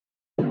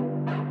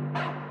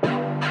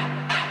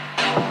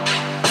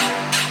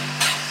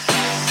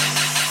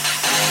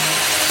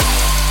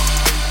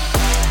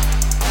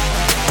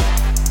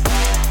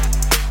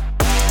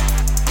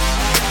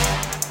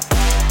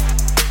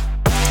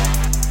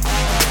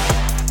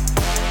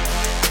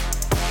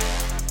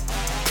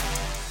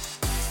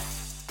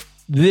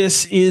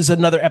This is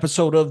another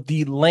episode of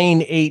the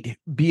Lane 8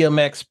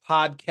 BMX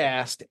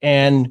podcast.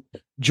 And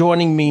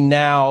joining me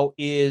now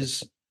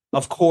is,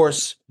 of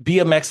course,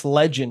 BMX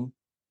legend,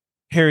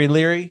 Harry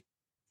Leary.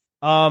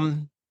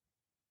 Harry,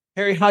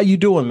 how you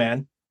doing,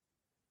 man?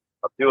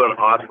 I'm doing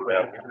awesome,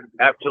 man.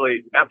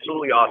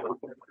 Absolutely awesome.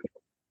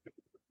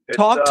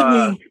 Talk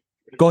to me.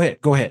 Go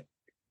ahead.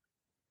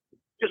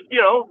 Just,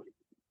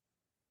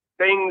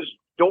 things,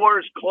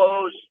 doors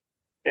close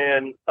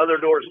and other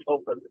doors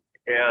open.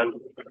 And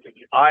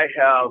I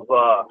have,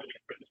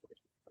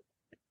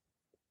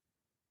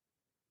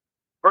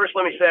 first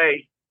let me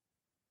say,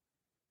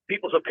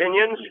 people's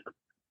opinions,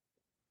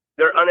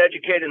 they're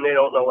uneducated and they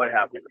don't know what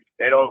happened.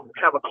 They don't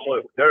have a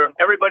clue.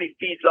 Everybody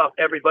feeds off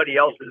everybody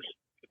else's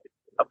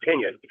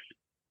opinion.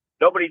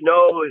 Nobody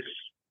knows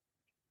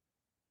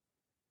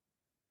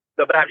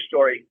the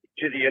backstory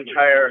to the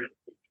entire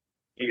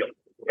deal.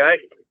 Okay?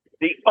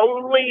 The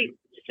only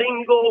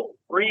single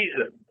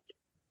reason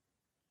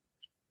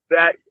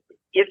that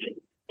it's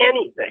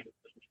anything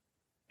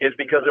is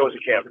because there was a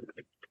camera.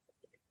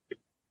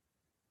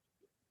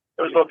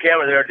 There was no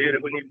camera there, dude.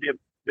 It wouldn't even be a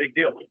big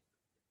deal.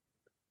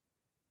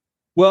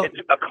 Well, it's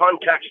a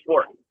contact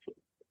sport.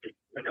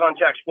 A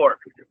contact sport.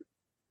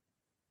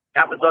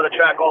 Happens on the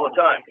track all the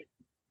time,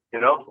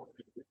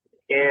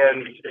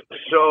 And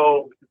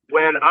so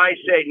when I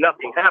say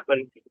nothing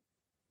happened,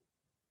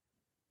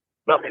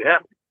 nothing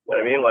happened. You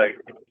know what I mean? Like,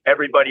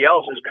 everybody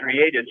else has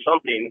created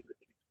something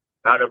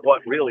out of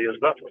what really is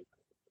nothing.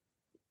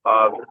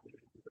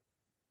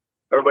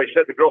 Everybody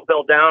said the girl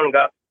fell down and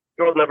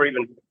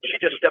she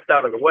just stepped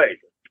out of the way.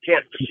 You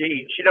can't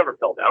see, she never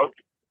fell down.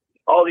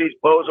 All these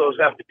bozos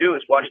have to do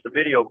is watch the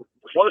video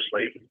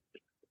closely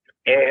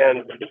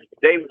and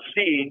they would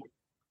see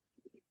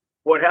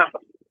what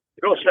happened.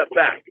 The girl stepped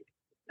back.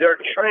 They're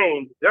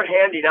trained, they're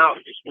handing out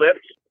slips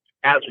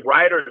as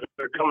riders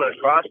are coming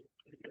across.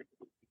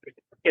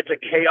 It's a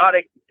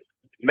chaotic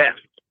mess,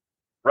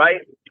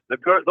 right?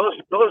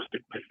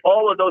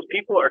 All of those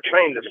people are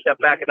trained to step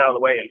back and out of the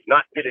way and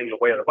not get in the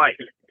way of the bike.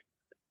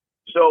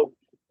 So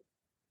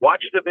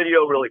watch the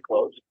video really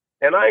close.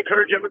 And I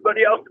encourage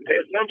everybody else to pay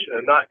attention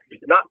and not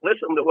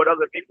listen to what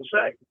other people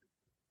say.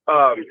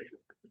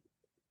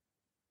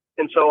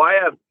 And so I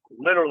have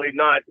literally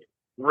not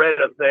read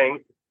a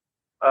thing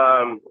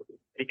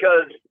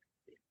because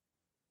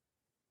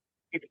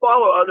you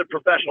follow other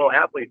professional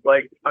athletes.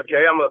 Like,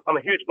 okay, I'm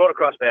a huge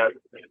motocross fan,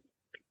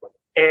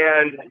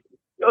 and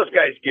those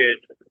guys get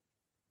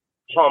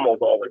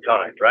pummeled all the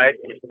time, right?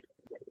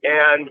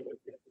 And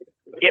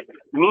it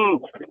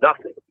means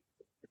nothing.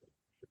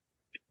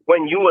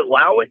 When you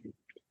allow it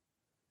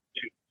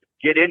to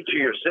get into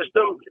your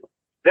system,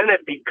 then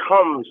it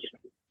becomes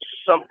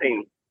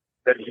something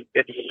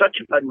it's such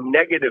a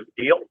negative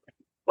deal.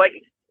 Like,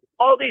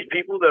 all these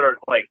people that are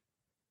like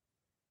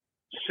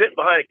sitting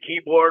behind a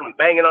keyboard and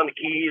banging on the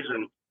keys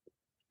and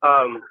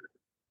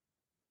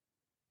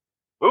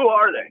who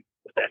are they?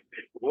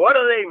 What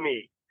do they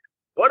mean?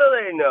 What do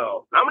they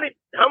know? How many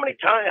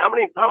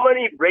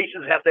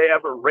races have they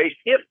ever raced,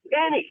 if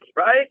any,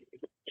 right?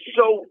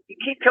 So you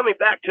keep coming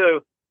back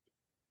to,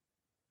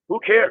 who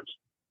cares?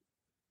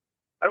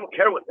 I don't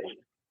care what they say.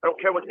 I don't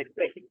care what they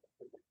think.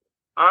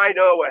 I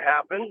know what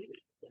happened.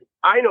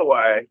 I know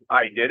why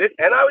I did it,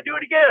 and I would do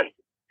it again.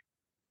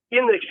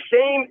 In the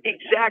same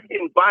exact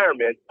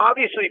environment.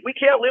 Obviously, we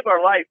can't live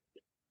our life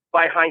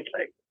by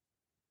hindsight.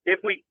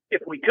 If we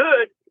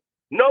could,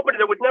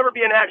 there would never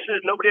be an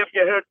accident. Nobody would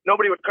get hurt.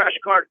 Nobody would crash a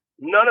car.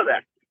 None of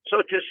that. So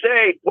to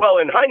say, well,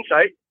 in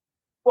hindsight,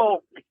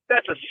 well,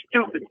 that's a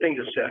stupid thing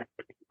to say,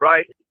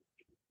 right?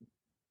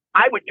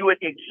 I would do it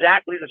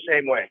exactly the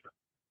same way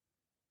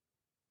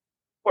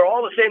for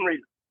all the same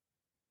reasons.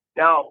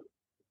 Now,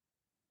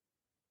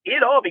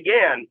 it all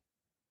began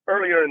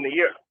earlier in the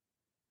year.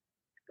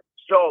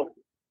 So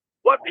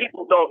what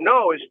people don't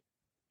know is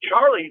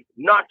Charlie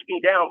knocked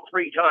me down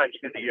 3 times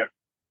through the year.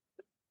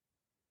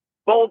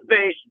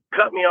 Boldface,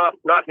 cut me off,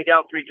 knocked me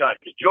down 3 times.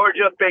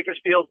 Georgia,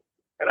 Bakersfield,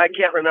 and I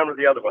can't remember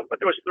the other one, but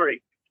there was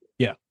 3.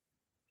 Yeah.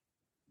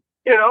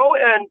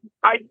 And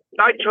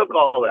I took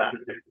all that.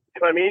 You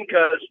know what I mean?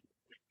 Because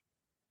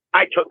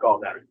I took all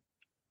that.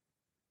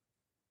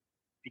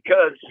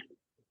 Because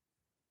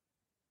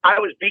I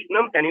was beating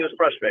him and he was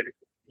frustrated.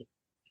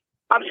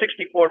 I'm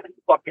 64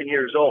 fucking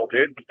years old,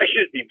 dude. I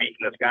shouldn't be beating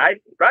this guy,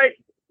 right?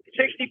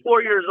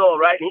 64 years old,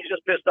 right? And he's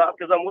just pissed off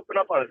because I'm whooping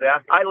up on his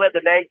ass. I led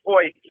the nag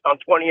point on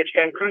 20-inch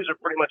hand cruiser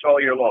pretty much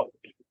all year long,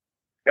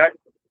 okay?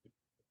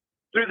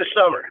 Through the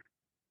summer,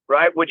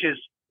 right? Which is,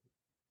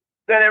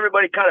 then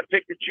everybody kind of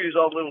picked and choose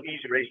all the little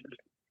easy races.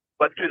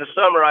 But through the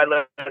summer, I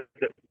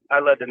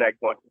led the nag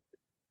point.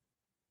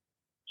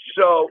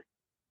 So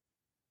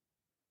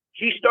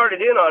he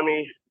started in on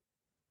me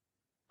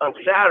on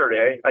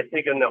Saturday, I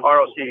think in the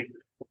ROC.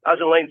 I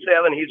was in lane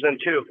 7, he's in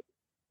 2.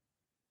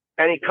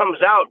 And he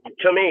comes out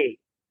to me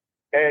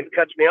and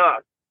cuts me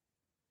off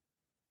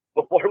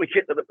before we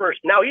get to the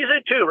first. Now he's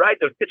in 2, right?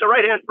 It's a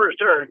right-hand first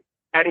turn,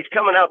 and he's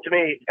coming out to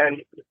me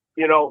and,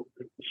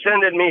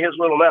 sending me his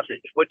little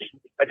message, which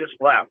I just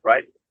laughed,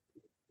 right?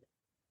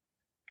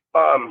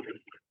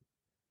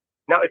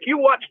 Now, if you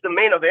watch the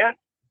main event,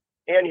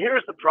 and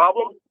here's the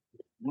problem,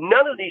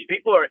 none of these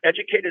people are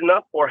educated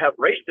enough or have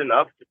raced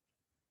enough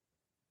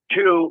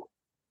to,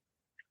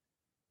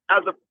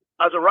 as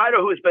a rider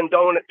who has been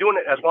doing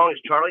it as long as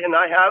Charlie and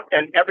I have,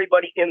 and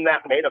everybody in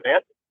that main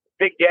event,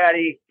 Big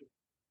Daddy,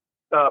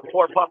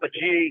 poor Papa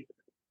G,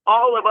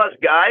 all of us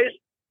guys,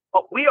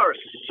 we are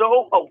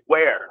so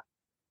aware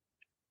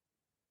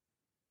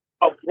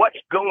of what's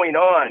going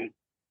on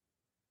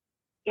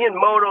in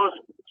motos,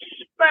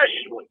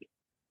 especially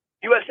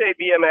USA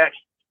BMX,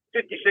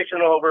 56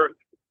 and over,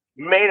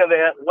 main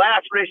event,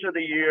 last race of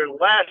the year,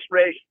 last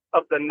race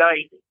of the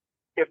night.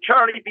 If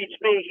Charlie beats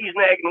me, he's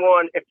nagging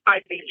one. If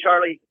I beat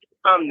Charlie,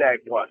 I'm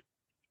nagged one.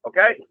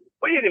 Okay?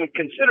 We didn't even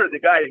consider the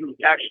guy who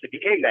actually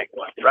became nagged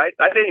one, right?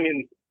 I didn't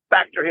even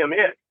factor him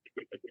in.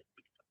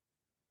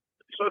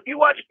 So if you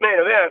watch the main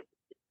event,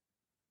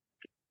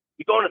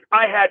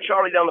 I had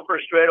Charlie down the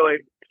first straightaway.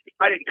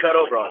 I didn't cut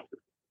over on him.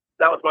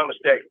 That was my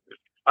mistake.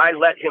 I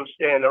let him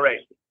stay in the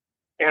race.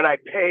 And I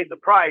paid the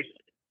price.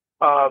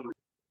 I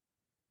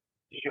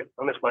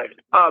missed my.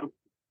 I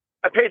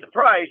paid the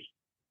price.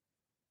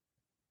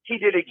 He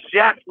did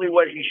exactly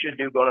what he should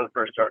do going on the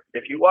first turn.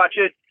 If you watch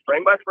it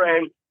frame by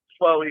frame,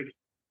 slowly,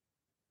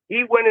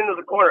 he went into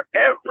the corner.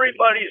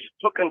 Everybody's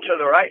looking to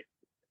the right.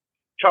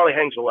 Charlie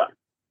hangs a left.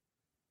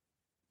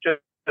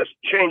 Just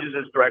changes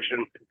his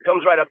direction.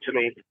 Comes right up to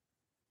me.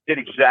 Did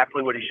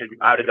exactly what he should do.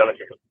 I would have done it.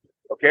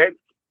 Okay.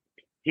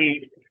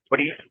 He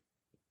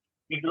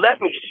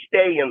let me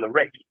stay in the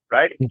race,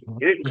 right? Mm-hmm.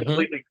 He didn't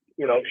completely,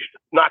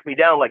 knock me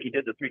down like he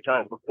did the 3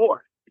 times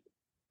before.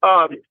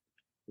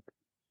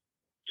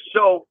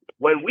 So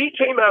when we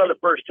came out of the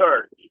first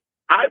turn,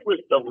 I was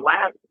the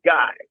last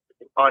guy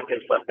on his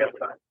left-hand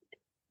side.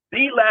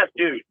 The last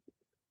dude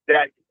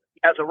that,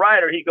 as a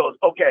rider, he goes,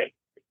 okay.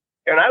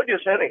 And I would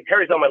just say, hey,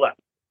 Harry's on my left,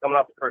 coming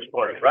off the first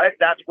corner, right?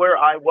 That's where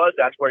I was.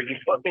 That's where he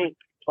put me.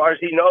 As far as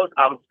he knows,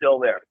 I'm still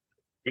there.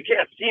 You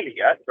can't see me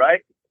yet,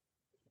 right?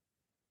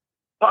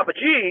 Papa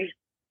G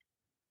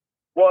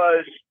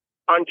was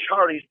on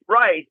Charlie's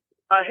right,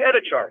 ahead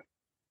of Charlie,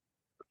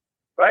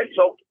 right?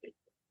 So, as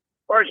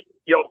far as,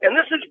 and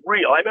this is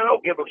real. I mean, I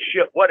don't give a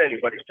shit what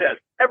anybody says.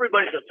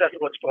 Everybody's obsessed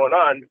with what's going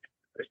on.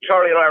 Because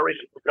Charlie and I are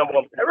racing for number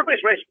one.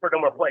 Everybody's racing for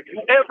number one place.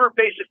 Whoever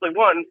basically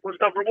won was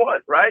number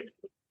one, right?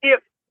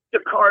 If the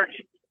cards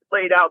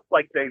played out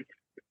like they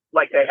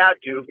had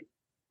to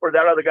for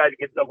that other guy to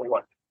get number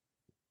one.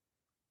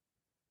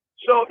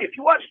 So if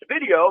you watch the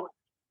video,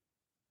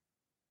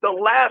 the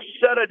last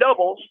set of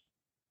doubles,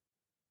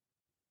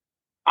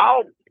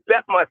 I'll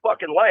bet my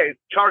fucking life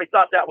Charlie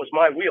thought that was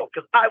my wheel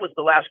because I was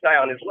the last guy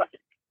on his left.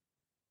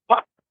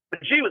 Papa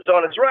G was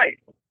on his right.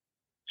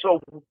 So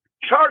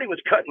Charlie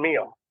was cutting me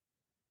off,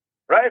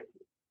 right?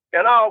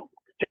 And I'll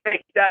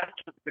take that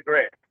to the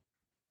grave.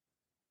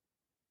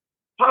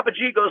 Papa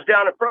G goes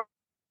down in front.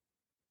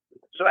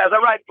 So as I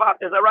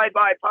ride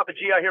by Papa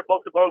G, I hear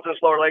both the bones in his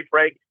lower leg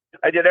break.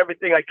 I did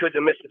everything I could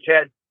to miss his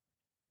head.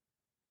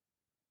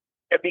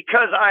 And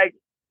because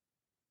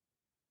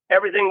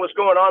everything was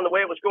going on the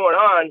way it was going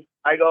on,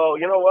 I go,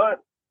 you know what?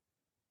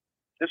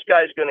 This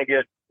guy's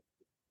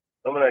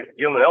I'm going to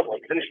give him an elbow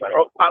at the finish line.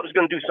 Or I was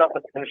going to do something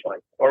at the finish line.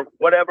 Or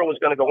whatever was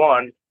going to go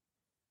on.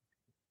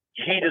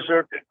 He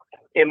deserved it,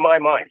 in my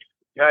mind.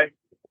 Okay?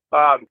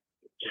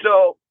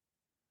 So,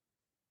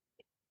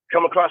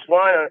 come across the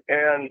line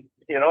and,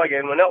 I gave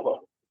him an elbow.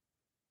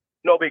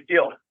 No big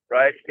deal,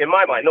 right? In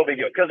my mind, no big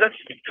deal. Because that's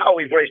how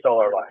we've raced all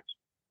our lives,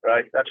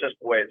 right? That's just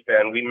the way it's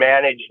been.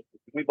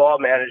 We've all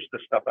managed the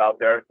stuff out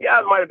there. Yeah,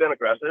 it might have been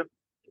aggressive.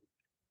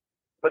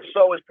 But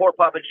so was poor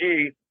Papa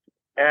G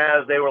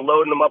as they were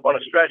loading him up on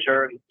a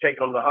stretcher and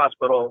taking him to the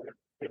hospital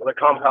with a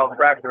compound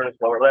fracture in his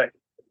lower leg.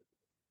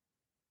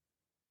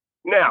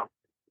 Now,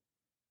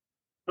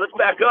 let's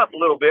back up a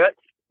little bit.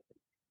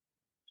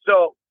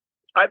 So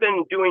I've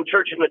been doing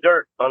church in the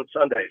dirt on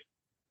Sundays.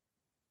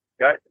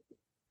 Okay?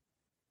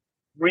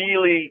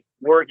 Really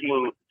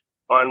working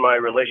on my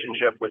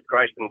relationship with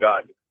Christ and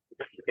God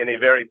in a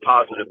very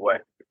positive way.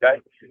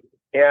 Okay?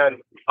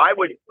 And I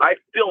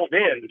filled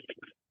in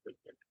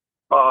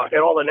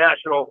all the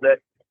nationals that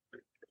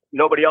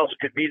nobody else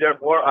could be there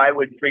for. I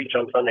would preach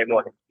on Sunday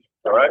morning.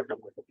 All right?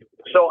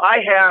 So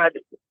I had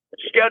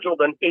scheduled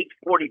an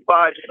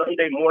 8:45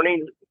 Sunday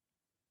morning.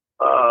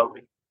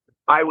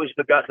 I was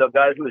the guy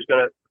who was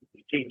going to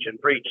teach and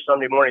preach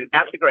Sunday morning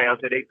at the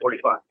grounds at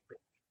 8:45.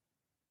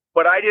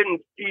 But I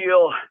didn't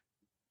feel,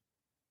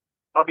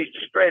 I'll be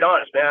straight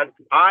honest, man.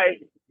 I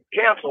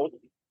canceled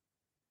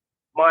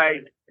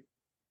my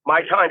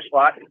time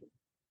slot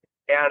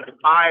and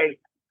I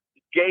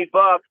gave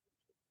up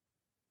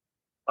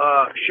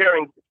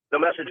sharing the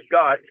message of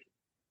God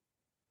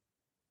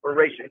for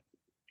racing.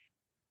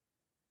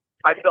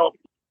 I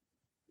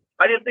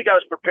didn't think I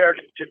was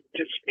prepared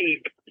to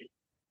speak.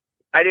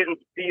 I didn't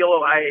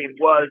feel I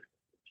was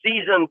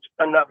seasoned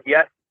enough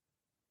yet,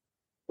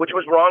 which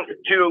was wrong,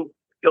 to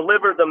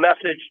deliver the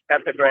message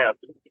at the ground.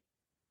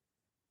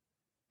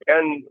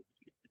 And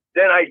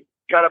then I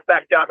kind of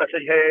backed out and I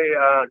said, hey,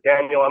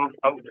 Daniel,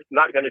 I'm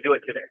not going to do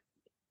it today.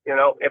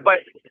 But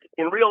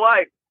in real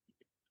life,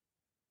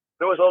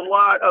 there was a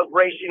lot of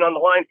racing on the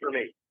line for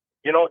me,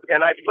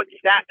 and I put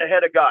that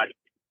ahead of God.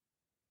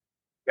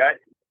 Okay.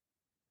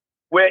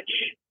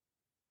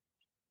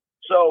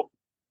 So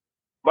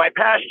my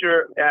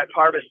pastor at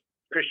Harvest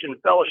Christian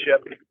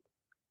Fellowship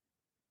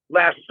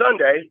last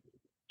Sunday,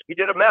 he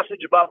did a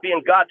message about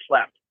being God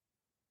slapped.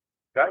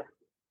 Okay.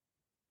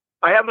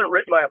 I haven't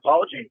written my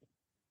apology.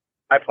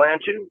 I plan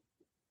to.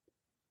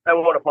 I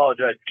won't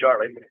apologize to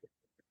Charlie.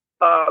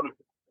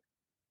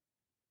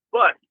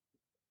 But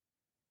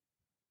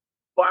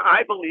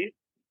I believe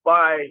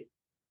by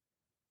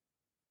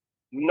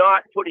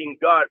not putting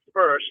God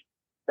first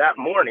that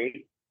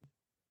morning,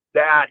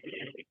 that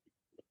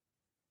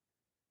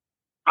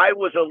I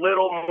was a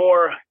little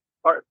more,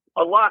 or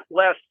a lot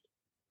less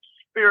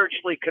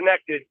spiritually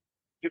connected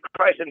to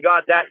Christ and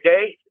God that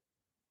day,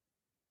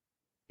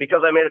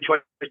 because I made a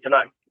choice to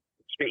not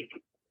speak.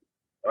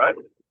 All right.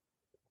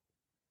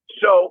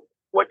 So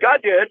what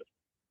God did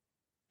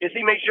is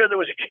he made sure there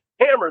was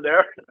a camera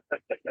there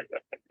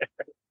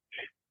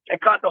and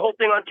caught the whole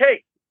thing on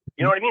tape.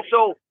 You know what I mean?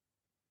 So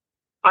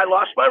I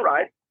lost my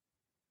ride.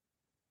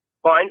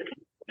 Fine.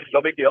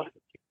 No big deal.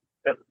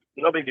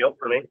 No big deal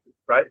for me.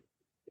 Right.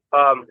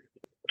 I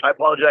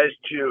apologize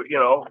to,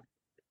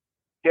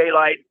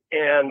 Daylight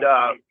and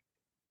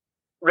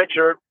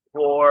Richard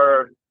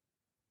for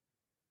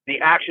the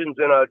actions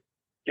in a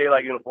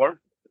Daylight uniform.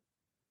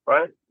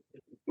 Right.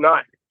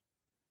 Not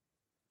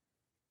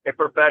a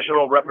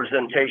professional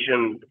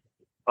representation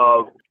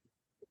of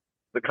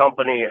the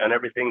company and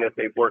everything that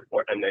they've worked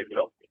for and they've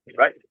built,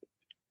 right?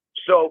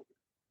 So,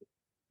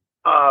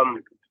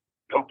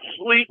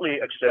 completely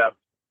accept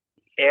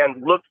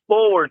and look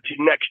forward to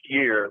next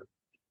year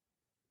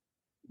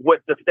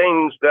with the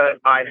things that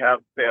I have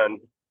been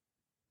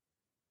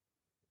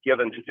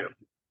given to do.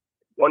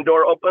 One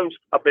door opens,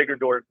 a bigger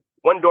door.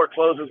 One door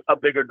closes, a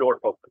bigger door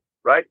opens,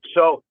 right?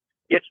 So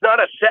it's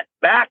not a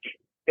setback,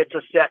 it's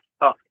a set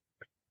up.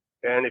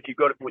 And if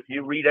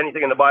you read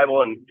anything in the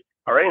Bible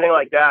or anything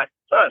like that,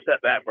 it's not a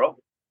setback, bro.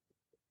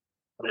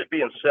 I'm just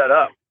being set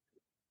up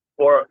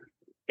for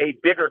a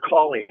bigger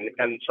calling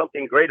and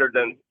something greater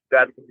than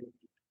that.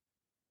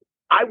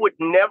 I would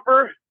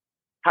never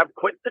have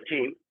quit the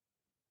team.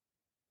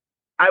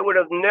 I would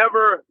have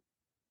never.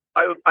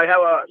 I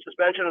have a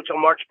suspension until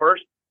March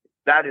 1st.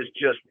 That is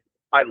just,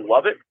 I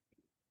love it.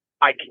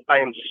 I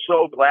am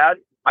so glad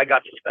I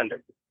got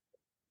suspended.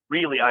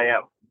 Really, I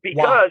am.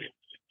 Because,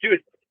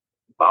 dude,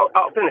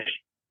 I'll finish.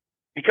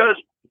 Because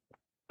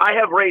I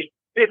have raced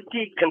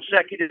 50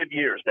 consecutive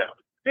years now.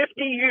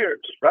 50 years,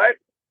 right?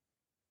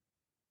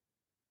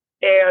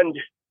 And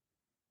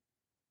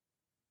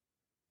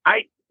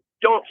I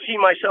don't see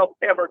myself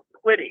ever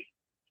quitting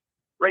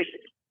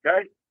racing,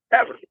 okay?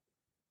 Ever.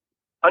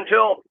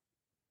 Until,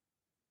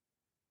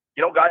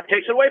 God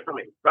takes it away from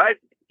me, right?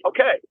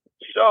 Okay.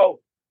 So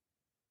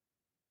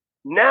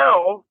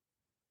now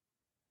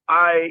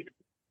I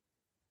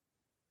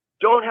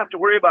don't have to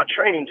worry about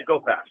training to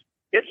go fast.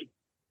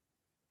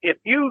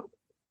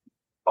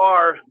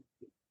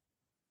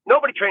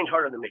 Nobody trains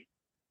harder than me.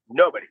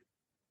 Nobody.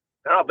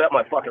 And I'll bet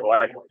my fucking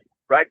life,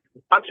 right?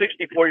 I'm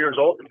 64 years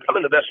old. I'm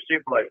in the best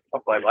shape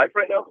of my life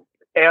right now.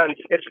 And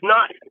it's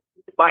not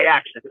by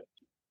accident,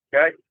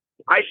 okay?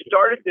 I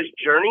started this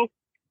journey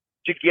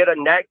to get a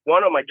NAG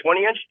 1 on my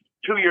 20-inch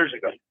 2 years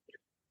ago.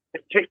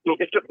 It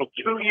took me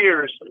 2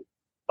 years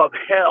of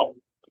hell.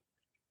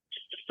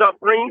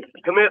 Suffering,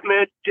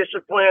 commitment,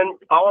 discipline,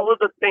 all of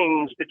the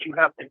things that you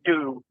have to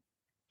do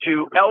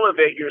to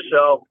elevate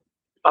yourself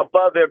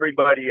above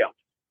everybody else,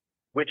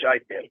 which I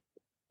did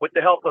with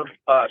the help of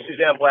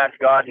Suzanne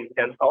Blackgod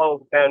and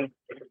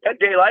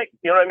Daylight,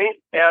 you know what I mean?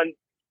 And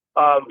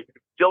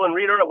Dylan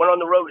Reeder, I went on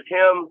the road with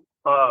him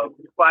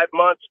 5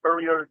 months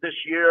earlier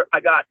this year. I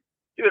got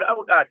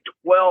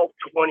 12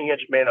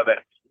 20-inch main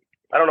events.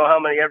 I don't know how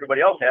many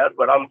everybody else has,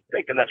 but I'm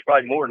thinking that's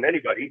probably more than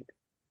anybody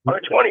on a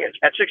 20-inch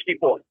at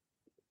 64.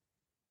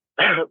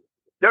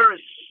 There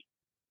is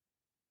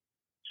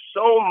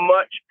so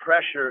much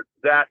pressure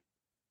that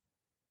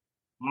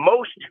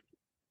most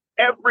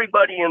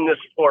everybody in this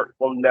sport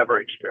will never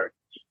experience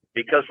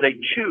because they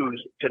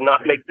choose to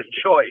not make the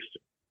choice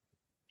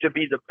to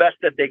be the best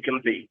that they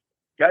can be.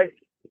 Okay.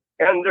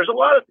 And there's a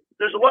lot of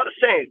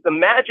sayings. The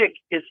magic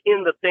is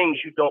in the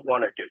things you don't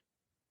want to do.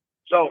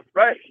 So,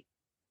 right.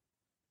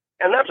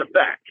 And that's a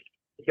fact.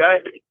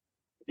 Okay.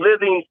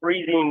 Living,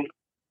 breathing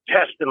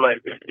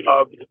testament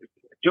of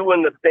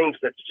doing the things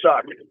that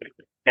suck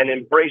and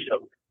embrace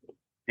them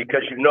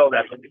because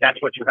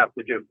that's what you have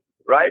to do.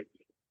 Right.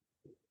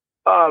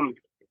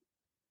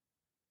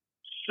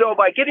 So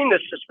by getting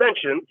this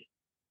suspension,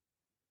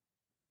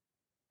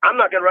 I'm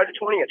not going to ride a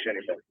 20-inch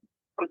anymore.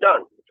 I'm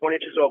done. 20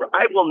 inches over.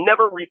 I will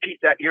never repeat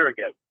that year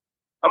again.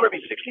 I'm going to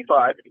be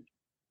 65,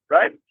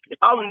 right?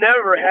 I'll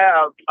never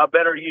have a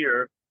better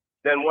year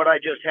than what I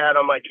just had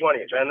on my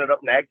 20-inch. I ended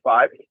up NAG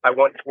 5. I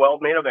won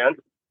 12 main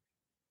events.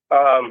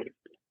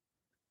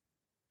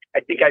 I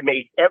think I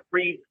made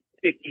every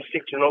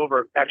 56 and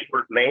over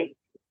expert main.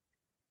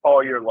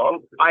 all year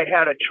long. I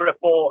had a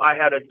triple, I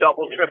had a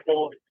double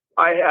triple,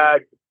 I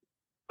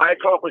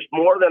accomplished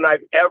more than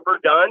I've ever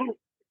done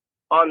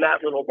on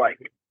that little bike.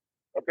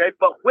 Okay.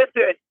 But with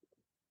it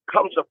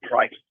comes a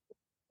price.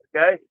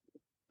 Okay.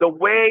 The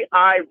way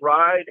I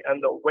ride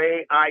and the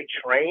way I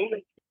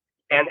train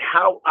and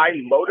how I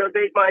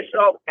motivate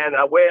myself and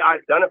the way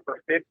I've done it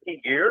for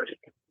 50 years,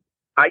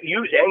 I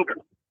use anger.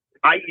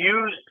 I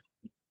use,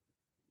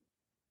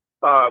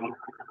 I'll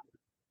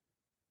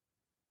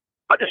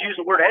just use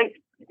the word anger.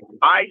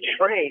 I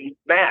train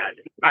mad.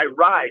 I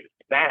ride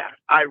mad.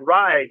 I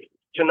ride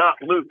to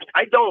not lose.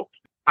 I don't,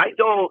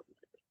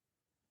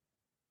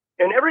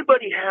 and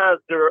everybody has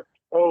their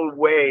own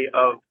way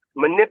of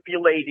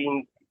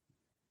manipulating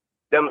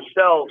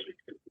themselves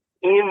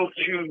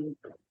into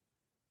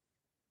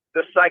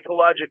the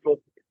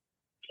psychological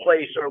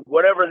place or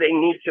whatever they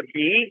need to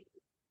be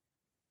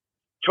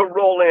to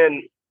roll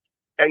in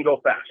and go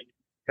fast.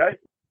 Okay.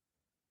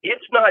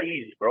 It's not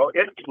easy, bro.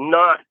 It's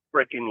not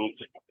freaking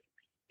easy.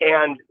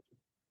 And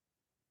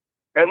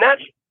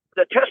that's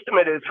the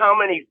testament is how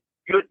many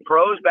good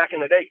pros back in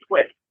the day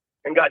quit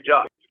and got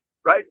jobs,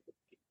 right?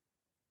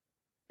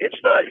 It's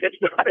not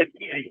an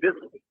easy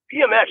business.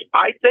 BMX,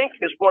 I think,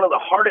 is one of the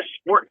hardest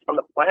sports on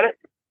the planet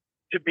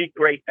to be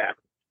great at.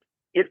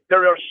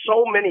 There are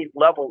so many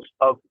levels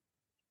of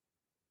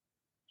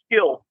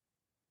skill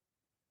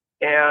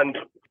and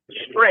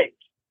strength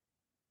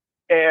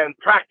and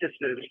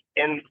practices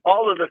and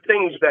all of the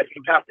things that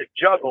you have to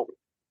juggle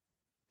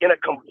in a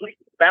complete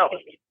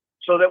balance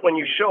so that when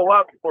you show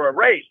up for a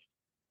race,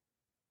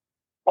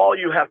 all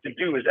you have to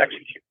do is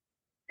execute.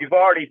 You've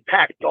already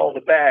packed all the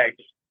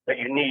bags that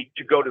you need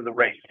to go to the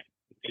race.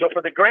 So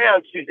for the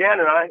Grand, Suzanne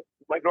and I,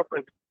 my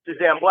girlfriend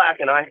Suzanne Black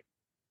and I,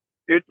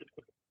 did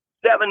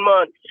 7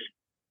 months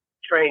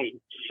training,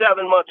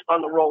 7 months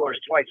on the rollers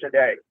twice a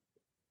day.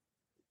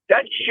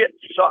 That shit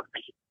sucks.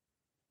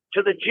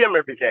 To the gym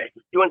every day,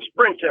 doing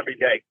sprints every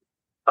day,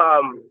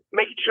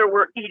 making sure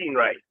we're eating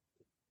right.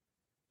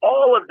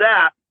 All of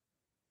that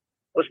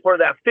was for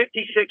that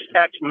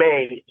 56X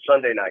main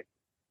Sunday night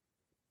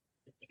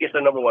to get the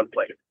 #1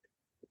 place.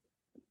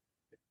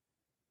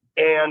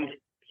 And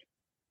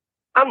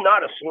I'm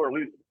not a sore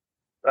loser,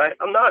 right?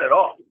 I'm not at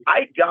all.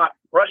 I got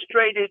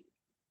frustrated,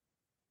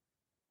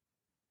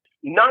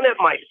 not at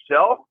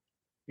myself,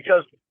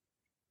 because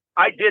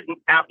I didn't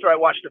after I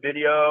watched the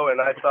video and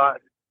I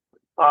thought,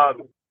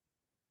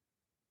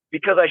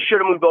 because I should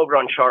have moved over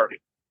on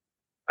Charlie.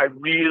 I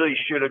really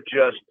should have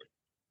just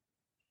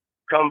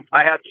come.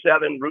 I had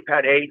 7, Roop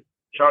had 8,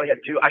 Charlie had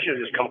 2. I should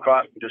have just come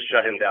across and just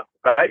shut him down,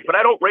 right? But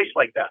I don't race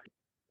like that.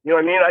 You know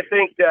what I mean? I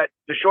think that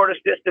the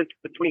shortest distance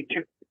between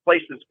 2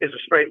 places is a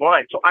straight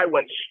line. So I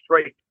went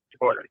straight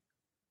toward it.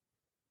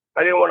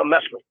 I didn't want to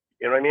mess with it.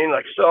 You know what I mean?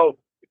 Like, so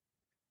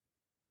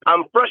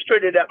I'm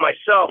frustrated at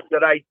myself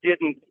that I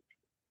didn't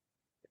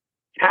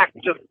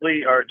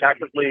tactically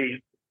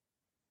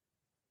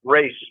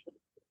race,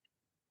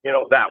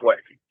 that way.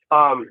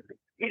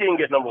 He didn't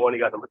get #1, he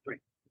got #3.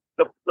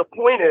 The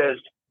point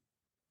is,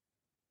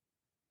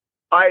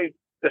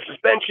 the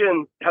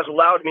suspension has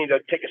allowed me to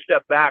take a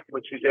step back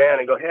with Suzanne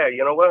and go, hey,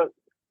 you know what?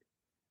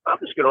 I'm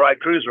just going to ride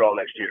cruiser all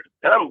next year.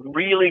 And I'm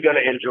really going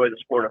to enjoy the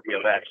sport of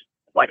BMX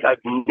like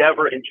I've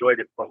never enjoyed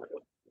it before.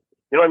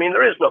 You know what I mean?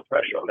 There is no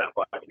pressure on that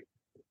bike.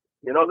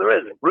 There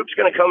isn't. Roop's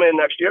going to come in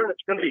next year and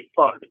it's going to be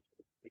fun.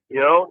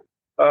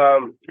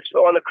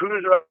 So on the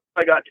cruiser,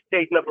 I got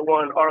state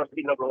 #1,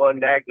 RLC #1,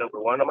 NAG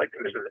 #1 on my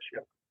cruiser this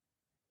year.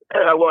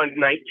 And I won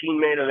 19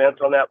 main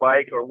events on that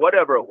bike or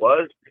whatever it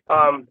was.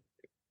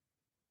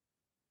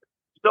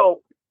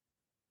 So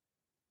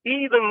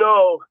even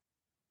though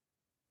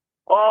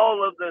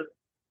all of the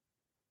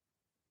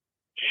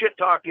shit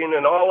talking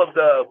and all of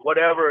the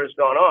whatever has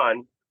gone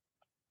on,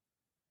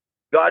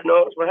 God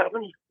knows what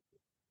happened.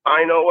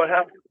 I know what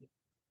happened.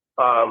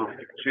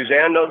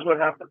 Suzanne knows what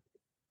happened.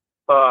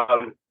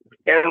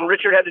 And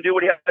Richard had to do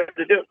what he had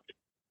to do.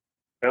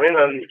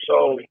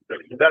 So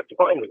that's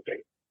fine with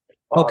me.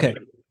 Okay.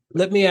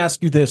 Let me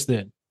ask you this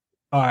then.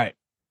 All right.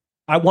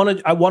 I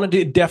wanted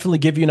to definitely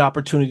give you an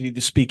opportunity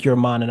to speak your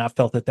mind, and I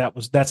felt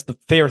that's the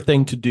fair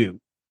thing to do.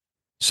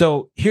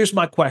 So here's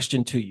my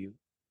question to you.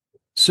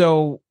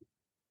 So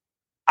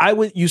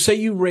you say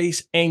you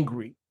race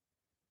angry.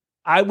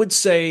 I would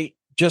say,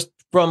 just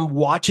from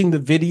watching the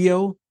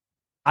video,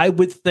 I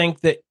would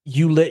think that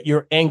you let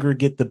your anger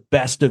get the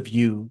best of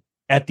you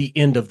at the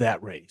end of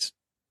that race.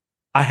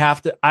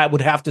 I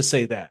would have to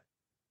say that.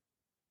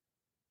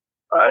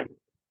 All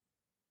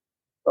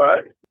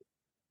right.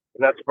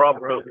 And that's the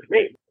problem with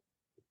me,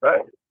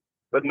 right?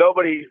 But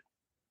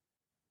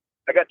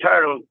I got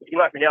tired of him. He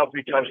knocked me down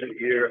 3 times in a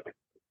year.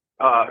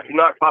 He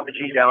knocked Papa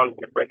G down,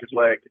 break his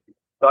leg.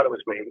 Thought it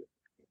was me,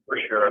 for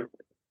sure.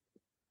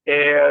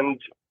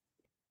 And,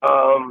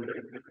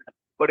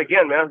 but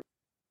again, man,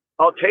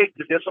 I'll take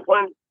the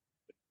discipline.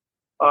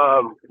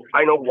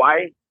 I know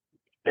why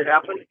it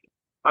happened.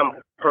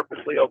 I'm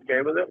perfectly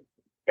okay with it.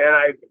 And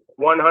I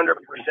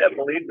 100%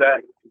 believe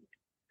that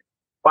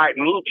by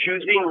me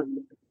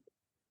choosing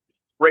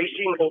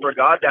racing over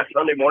God that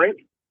Sunday morning,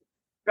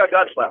 got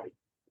God slapped.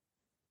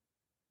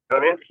 You know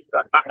what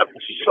I mean? I'm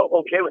so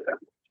okay with that.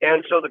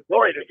 And so the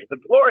glory,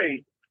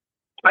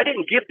 I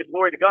didn't give the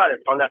glory to God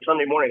on that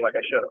Sunday morning like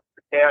I should have.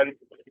 And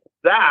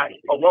that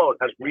alone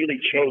has really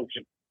changed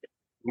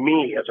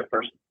me as a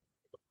person.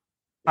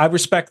 I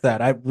respect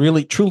that. I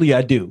really, truly,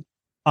 I do.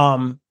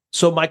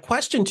 So my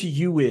question to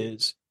you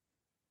is,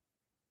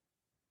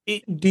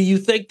 do you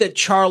think that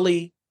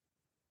Charlie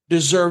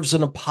deserves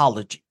an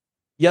apology?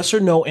 Yes or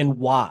no, and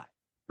why?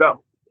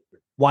 No.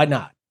 Why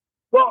not?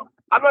 Well,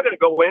 I'm not going to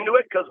go into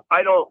it because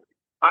I'm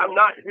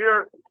not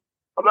here.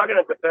 I'm not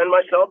going to defend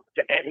myself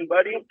to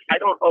anybody. I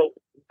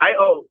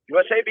owe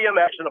USA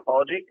BMX an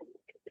apology,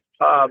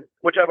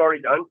 which I've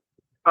already done,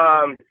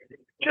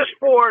 just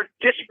for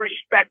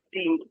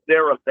disrespecting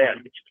their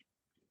event.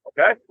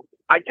 Okay?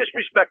 I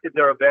disrespected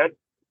their event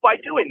by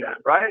doing that,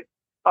 right?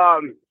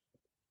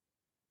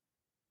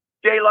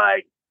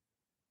 Daylight,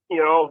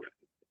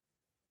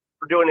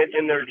 for doing it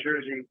in their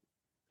jersey.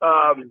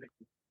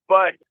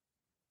 But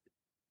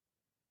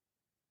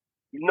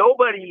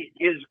nobody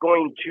is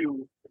going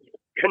to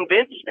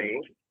convince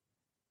me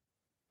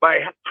by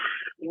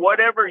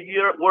whatever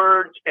your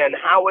words and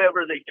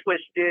however they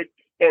twist it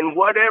and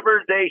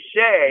whatever they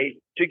say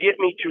to get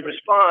me to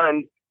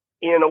respond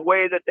in a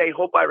way that they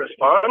hope I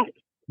respond.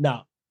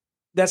 No,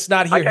 that's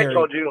not here, like Harry. I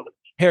told you,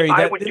 Harry,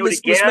 I would do it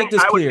again.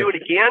 I would do it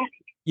again.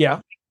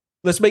 Yeah.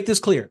 Let's make this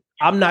clear.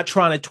 I'm not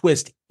trying to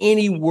twist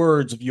any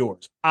words of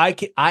yours. I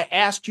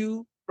asked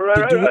you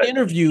to do an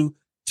interview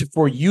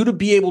for you to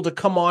be able to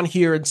come on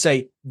here and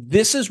say,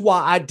 this is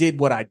why I did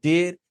what I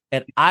did,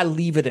 and I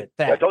leave it at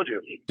that. I told you.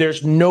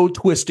 There's no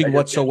twisting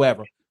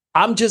whatsoever.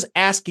 I'm just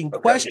asking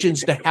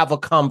questions to have a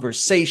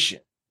conversation.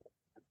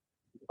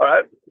 All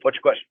right. What's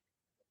your question?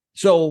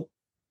 So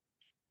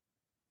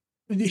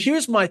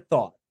here's my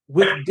thought.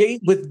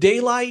 With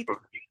Daylight,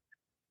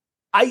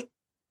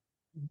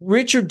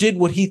 Richard did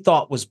what he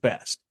thought was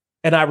best,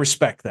 and I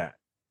respect that.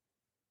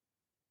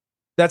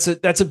 That's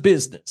a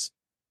business.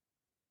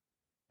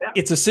 Yeah.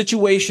 It's a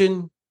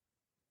situation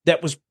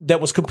that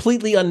was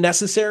completely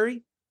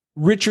unnecessary.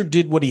 Richard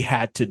did what he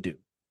had to do.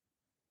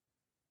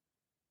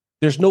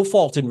 There's no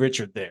fault in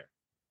Richard there.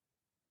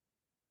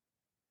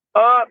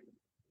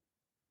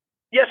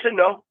 Yes and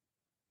no.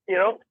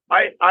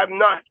 I'm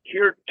not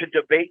here to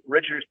debate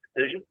Richard's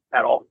decision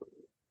at all.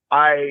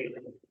 I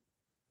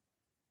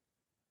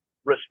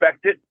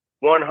respect it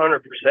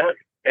 100%.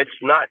 It's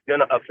not going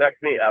to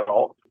affect me at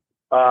all.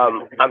 I'm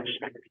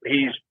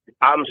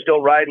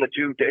still riding the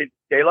two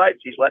Daylights.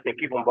 He's letting me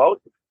keep them both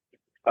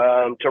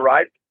to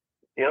ride.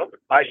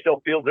 I still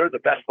feel they're the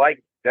best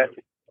bike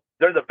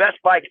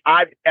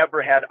I've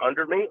ever had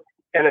under me,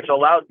 and it's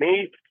allowed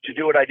me to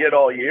do what I did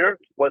all year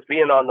was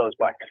being on those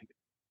bikes,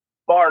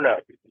 bar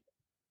none.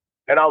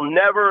 And I'll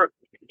never,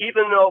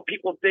 even though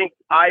people think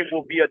I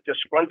will be a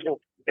disgruntled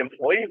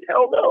employee,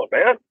 hell no,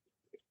 man.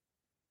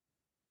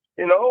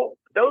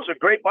 Those are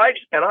great bikes,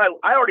 and I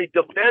already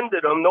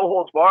defended them, no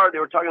holds barred. They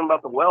were talking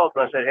about the welds,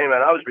 and I said, hey,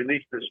 man, I was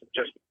released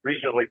just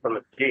recently from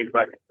the team,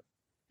 but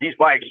these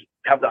bikes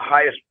have the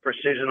highest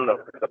precision,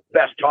 the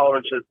best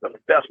tolerances, the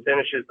best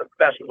finishes, the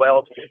best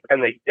welds,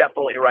 and they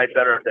definitely ride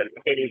better than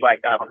any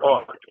bike I've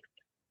owned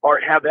or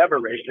have ever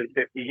raced in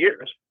 50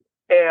 years.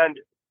 And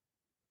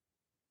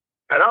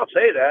I'll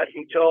say that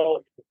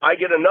until I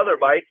get another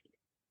bike,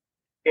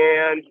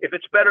 and if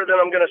it's better, then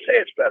I'm going to say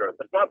it's better. If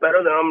it's not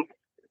better, then I'm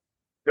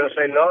going to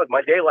say, no,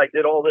 my Daylight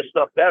did all this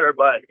stuff better,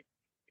 but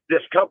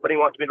this company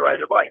wants me to ride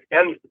their bike.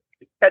 And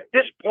at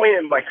this point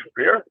in my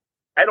career,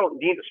 I don't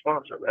need a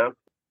sponsor, man.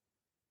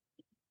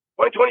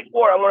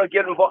 2024, I want to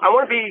get involved. I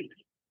want to be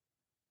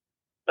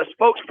a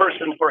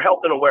spokesperson for health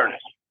and awareness.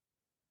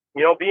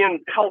 Being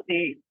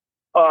healthy,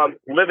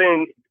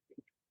 living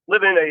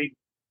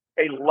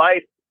a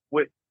life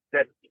with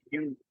that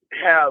you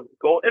have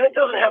goal, and it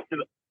doesn't have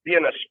to be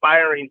an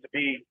aspiring to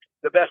be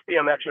the best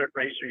BMX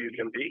racer you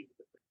can be,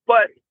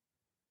 but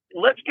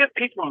let's get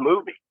people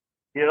moving.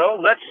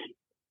 Let's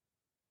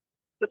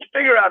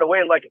figure out a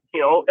way. Like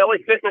LA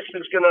Fitness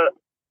is going to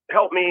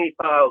help me.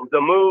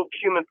 The Move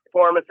Human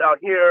Performance out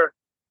here.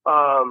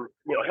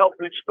 Health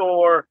food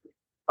store.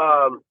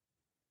 And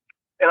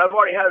I've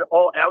already had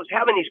I was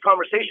having these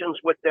conversations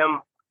with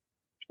them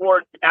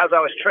as I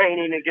was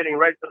training and getting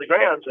ready for the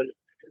Grands, and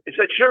they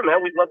said, "Sure,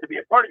 man, we'd love to be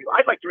a part of you.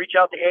 I'd like to reach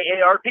out to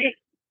AARP.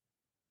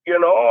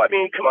 I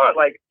mean, come on,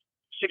 like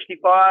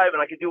 65,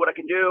 and I could do what I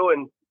can do,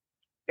 and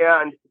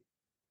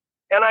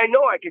I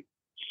know I could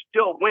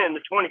still win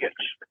the 20 inch.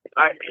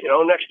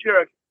 Next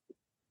year,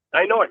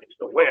 I know I can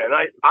still win.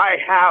 I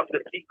have the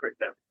secret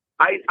there.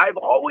 I've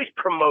always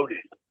promoted.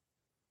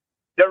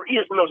 There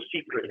is no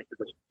secret to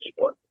this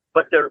sport,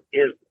 but there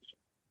is,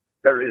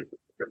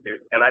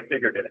 and I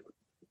figured it out.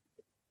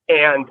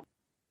 And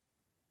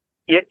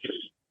it's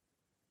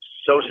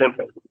so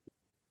simple.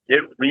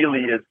 It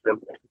really is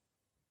simple.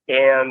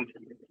 And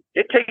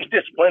it takes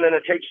discipline, and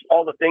it takes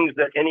all the things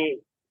that any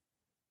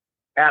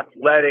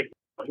athletic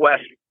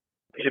quest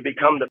to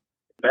become the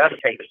best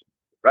takes,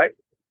 right?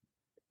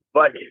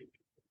 But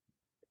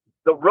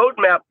the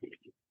roadmap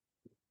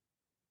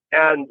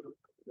and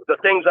the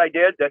things I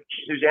did that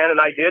Suzanne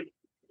and I did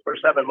for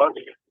 7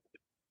 months,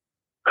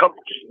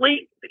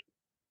 completely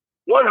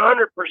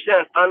 100%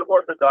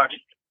 unorthodox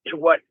to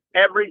what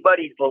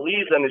everybody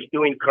believes and is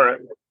doing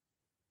currently.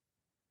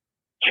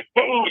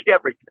 Changed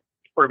everything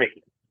for me.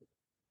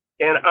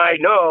 And I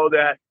know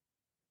that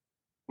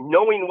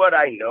knowing what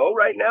I know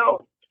right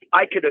now,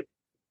 I could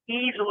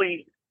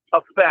easily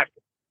affect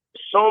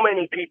so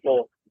many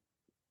people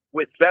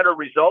with better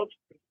results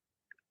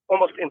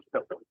almost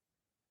instantly.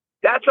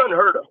 That's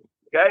unheard of.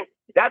 Okay.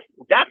 That's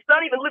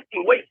not even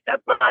lifting weights.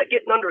 That's not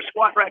getting under a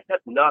squat rack.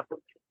 That's nothing.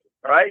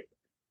 All right.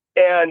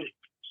 And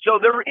so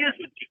there is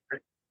a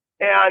secret.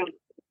 And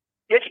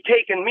it's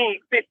taken me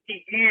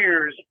 50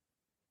 years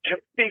to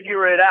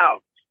figure it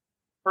out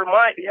for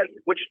my,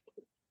 which,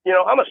 you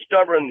know, I'm a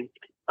stubborn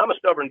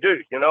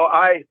dude. You know,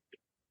 I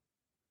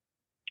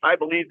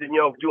believed in, you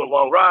know, doing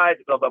long rides,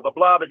 blah, blah, blah,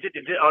 blah, but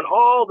on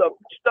all the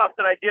stuff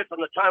that I did from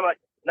the time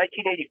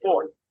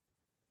 1984.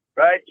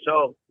 Right.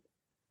 So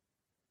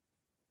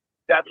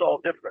that's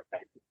all different.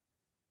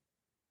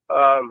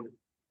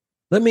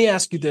 Let me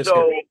ask you this.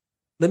 Harry.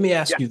 Let me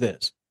ask you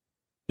this.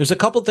 There's a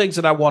couple things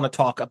that I want to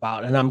talk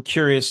about, and I'm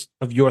curious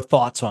of your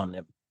thoughts on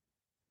them.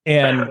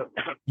 And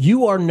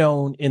you are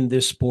known in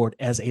this sport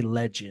as a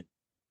legend.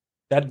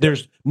 That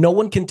there's no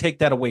one can take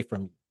that away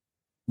from you.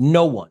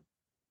 No one.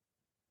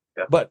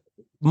 Yeah. But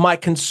my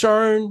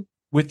concern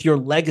with your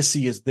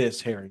legacy is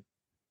this, Harry.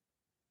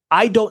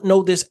 I don't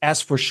know this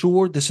as for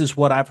sure. This is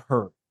what I've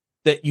heard,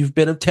 that you've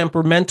been a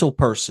temperamental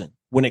person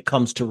when it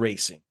comes to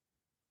racing.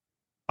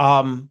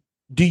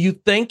 Do you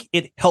think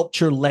it helped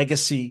your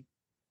legacy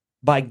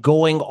by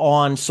going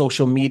on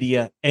social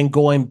media and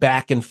going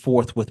back and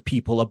forth with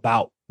people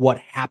about what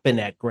happened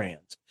at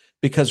Grands?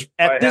 Because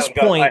at this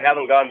point, I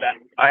haven't gone back.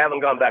 I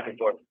haven't gone back and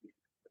forth.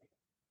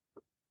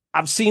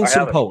 I've seen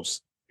some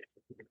posts.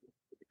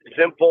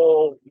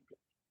 Simple.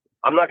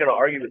 I'm not going to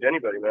argue with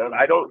anybody, man.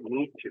 I don't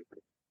need to.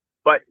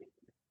 But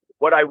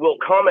what I will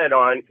comment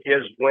on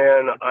is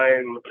when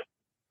I'm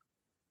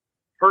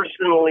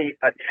personally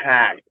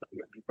attacked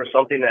for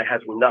something that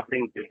has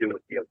nothing to do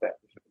with the event,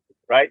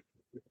 right?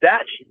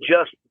 That's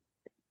just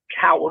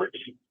cowards.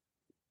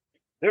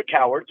 They're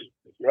cowards,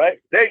 right?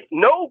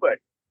 Nobody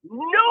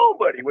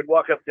would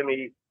walk up to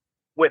me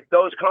with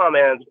those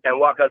comments and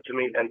walk up to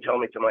me and tell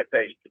me to my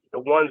face. The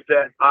ones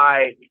that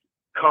I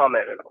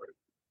commented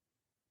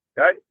on,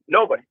 okay?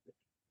 Nobody.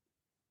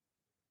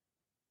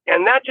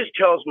 And that just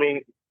tells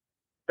me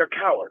they're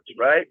cowards,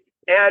 right?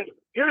 And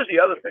here's the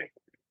other thing.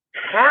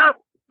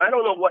 I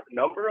don't know what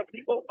number of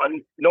people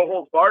on No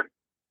Holds Barred,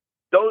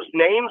 those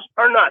names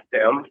are not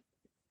them.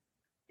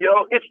 You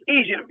know, it's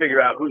easy to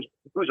figure out who's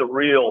a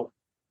real,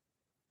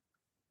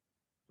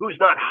 who's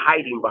not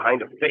hiding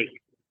behind a fake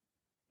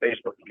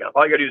Facebook account.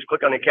 All you got to do is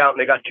click on the account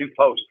and they got 2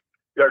 posts.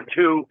 There are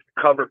 2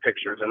 cover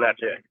pictures and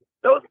that's it.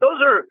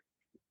 Those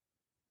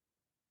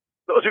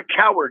are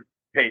coward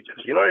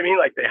pages. You know what I mean?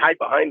 Like they hide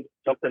behind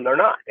something they're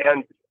not.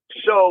 And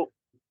so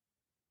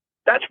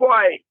that's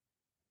why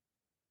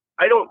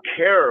I don't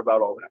care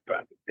about all that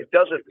crap. It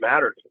doesn't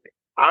matter to me.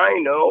 I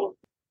know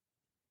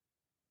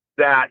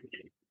that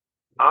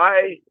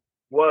I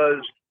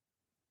was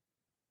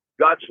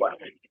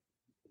God-slapped.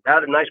 I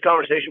had a nice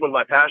conversation with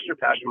my pastor,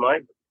 Pastor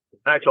Mike,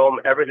 and I told him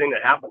everything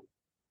that happened,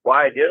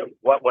 why I did it,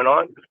 what went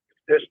on,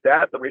 this,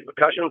 that, the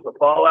repercussions, the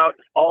fallout,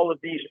 all of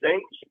these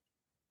things,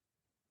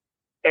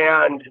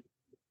 and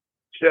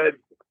said,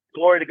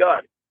 glory to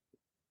God.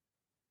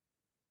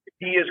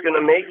 He is going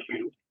to make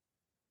you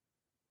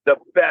the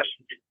best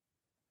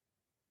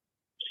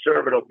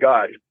servant of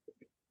God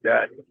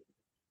that,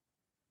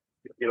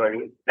 you know what I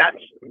mean?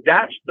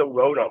 That's the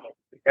road on it.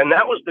 And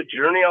that was the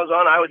journey I was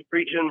on. I was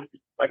preaching,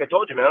 like I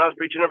told you, man, I was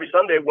preaching every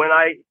Sunday when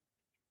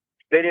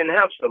they didn't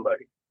have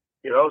somebody,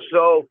 you know?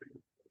 So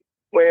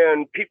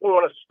when people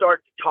want to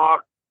start to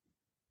talk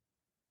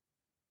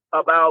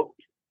about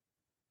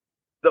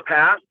the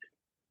past,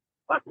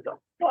 what the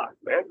fuck,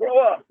 man, grow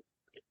up.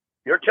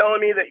 You're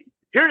telling me that,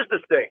 here's the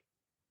thing.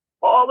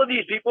 All of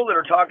these people that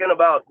are talking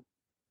about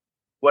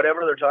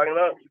whatever they're talking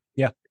about,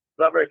 it's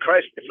not very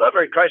Christ-like. It's not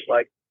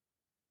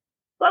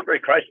very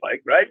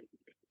Christ-like, right?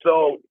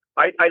 So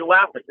I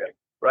laugh at them,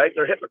 right?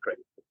 They're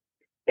hypocrites.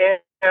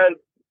 And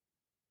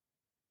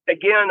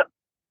again,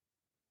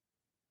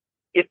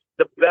 it's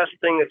the best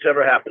thing that's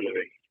ever happened to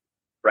me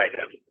right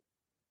now.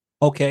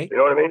 Okay. You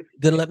know what I mean?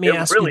 Then let me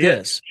ask you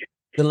this.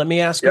 Then let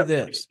me ask you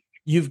this.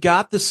 You've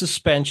got the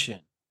suspension.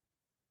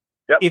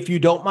 Yep. If you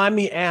don't mind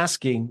me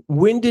asking,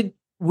 when did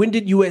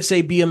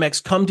USA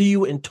BMX come to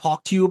you and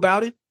talk to you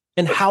about it?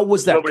 And how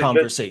was that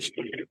conversation?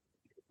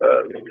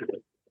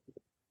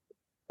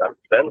 That's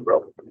Ben,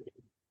 bro.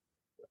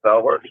 That's how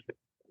it works.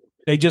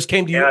 They just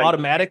came to you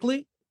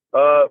automatically?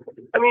 I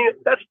mean,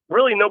 that's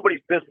really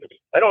nobody's business.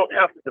 I don't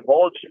have to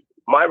divulge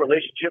my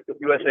relationship with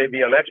USA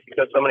BMX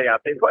because somebody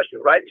asked me a question,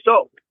 right?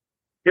 So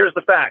here's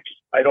the facts.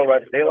 I don't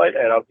ride daylight,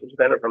 and I'm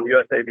suspended from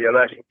USA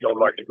BMX until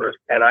March 1st.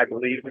 And I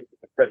believe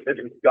that this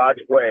is God's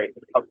way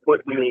of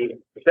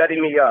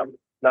setting me up,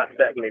 not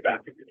setting me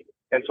back.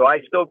 And so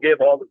I still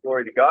give all the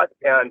glory to God.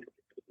 And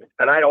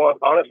And I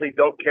honestly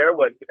don't care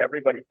what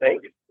everybody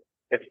thinks.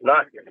 It's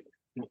not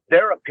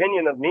their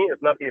opinion of me is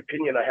not the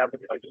opinion I have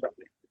of myself.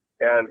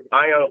 And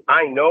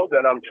I know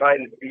that I'm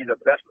trying to be the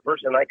best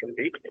person I can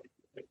be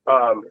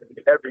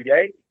every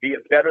day, be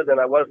it better than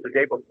I was the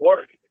day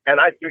before. And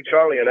I threw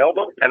Charlie an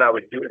elbow, and I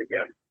would do it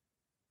again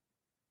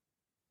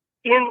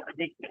in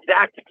the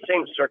exact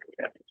same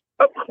circumstances.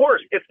 Of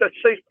course, if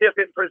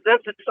it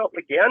presents itself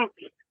again,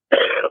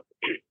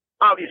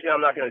 obviously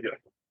I'm not going to do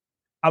it.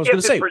 I was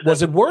going to say,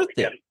 was it worth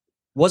it?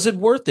 Was it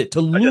worth it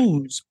to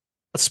lose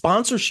a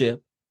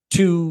sponsorship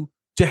to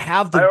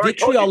have the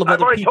vitriol of other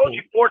people? I've already told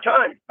you 4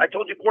 times. I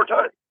told you 4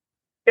 times.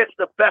 It's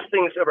the best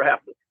thing that's ever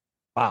happened.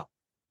 Wow.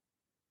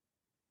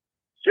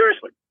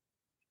 Seriously,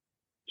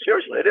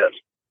 it is.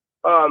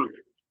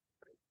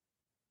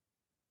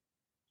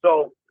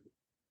 So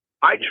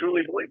I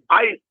truly believe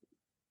I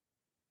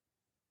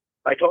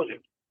told you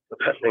the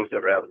best things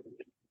ever happened.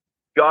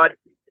 God,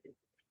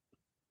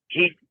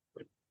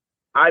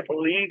 I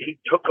believe he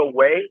took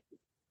away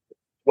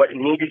what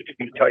needed to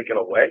be taken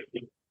away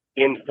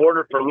in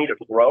order for me to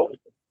grow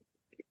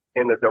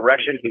in the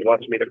direction he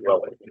wants me to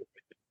grow in.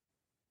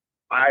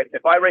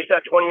 If I raced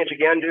that 20-inch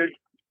again, dude,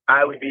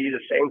 I would be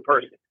the same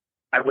person.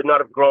 I would not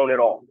have grown at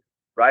all,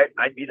 right?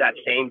 I'd be that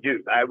same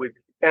dude. I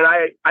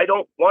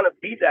don't want to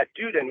be that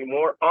dude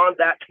anymore on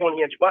that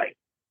 20-inch bike.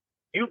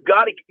 You've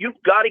got to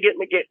get in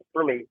the game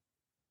for me.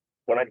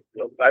 When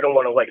I don't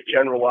want to like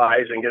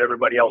generalize and get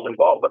everybody else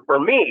involved, but for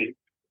me,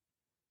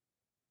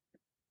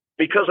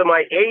 because of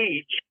my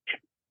age,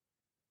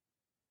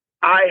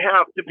 I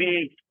have to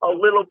be a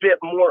little bit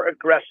more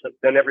aggressive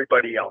than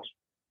everybody else.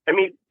 I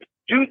mean,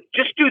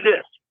 just do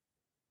this.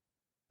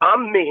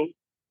 I'm me.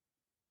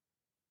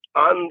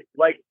 I'm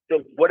like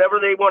whatever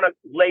they want to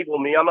label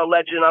me. I'm a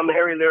legend. I'm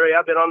Harry Leary.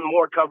 I've been on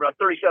more cover,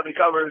 37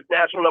 covers,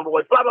 national number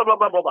 1, blah, blah, blah,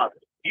 blah, blah, blah.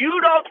 You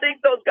don't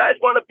think those guys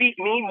want to beat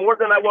me more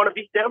than I want to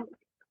beat them?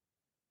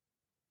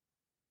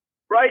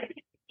 Right?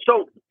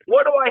 So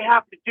what do I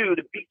have to do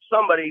to beat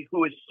somebody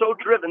who is so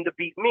driven to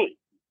beat me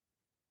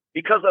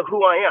because of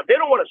who I am? They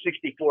don't want a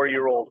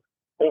 64-year-old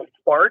old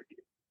fart,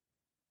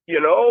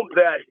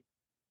 that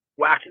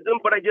waxes them,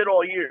 but I did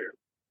all year,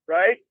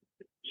 right?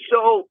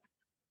 So,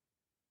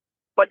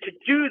 but to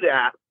do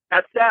that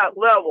at that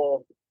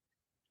level,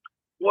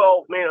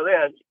 12 main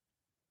events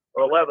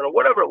or 11 or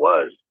whatever it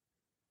was,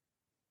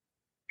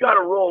 got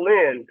to roll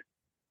in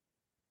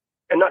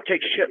and not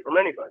take shit from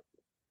anybody.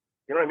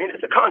 You know what I mean?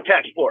 It's a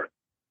contact sport.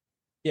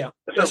 Yeah,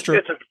 that's true.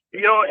 And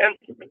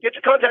it's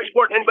a contact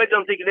sport. And anybody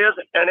doesn't think it is.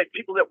 And if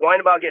people that whine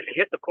about getting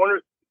hit in the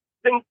corners,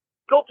 then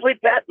go play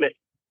badminton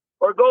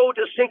or go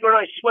to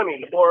synchronized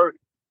swimming or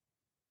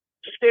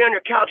stay on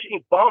your couch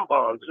eating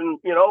bonbons and,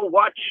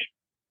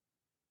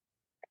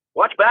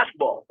 watch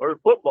basketball or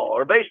football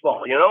or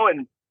baseball,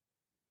 and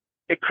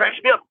it cracks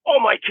me up. Oh,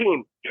 my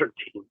team. Your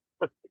team.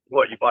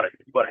 What, you bought a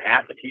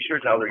hat, a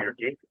t-shirt, now they're your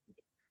team?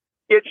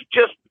 It's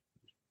just,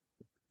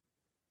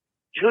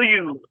 until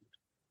you,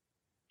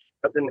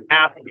 as an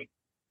athlete,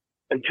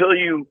 until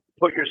you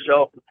put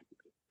yourself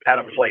at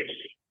a place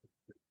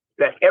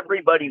that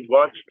everybody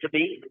wants to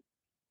be,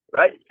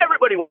 right?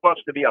 Everybody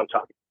wants to be on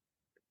top.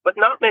 But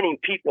not many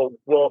people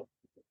will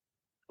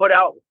put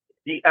out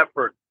the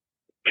effort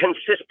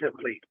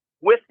consistently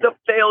with the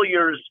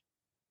failures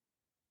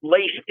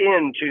laced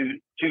into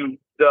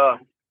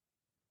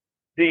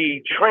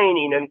the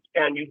training,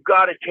 and you've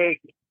got to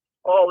take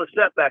all the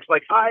setbacks.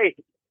 Like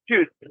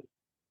the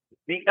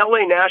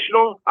LA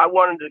National, I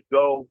wanted to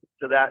go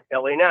to that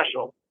LA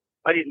National.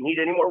 I didn't need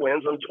any more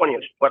wins on the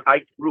 20th, but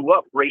I grew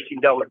up racing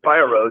down the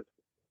fire roads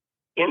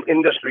in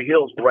Industry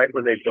Hills, right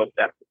where they built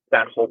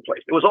that whole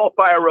place. It was all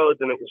fire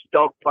roads, and it was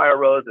dump fire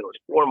roads, and it was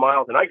 4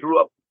 miles, and I grew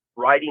up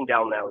riding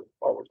down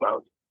all those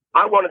mountains.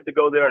 I wanted to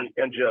go there and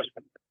just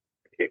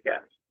kick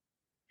ass,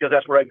 because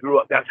that's where I grew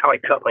up. That's how I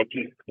cut my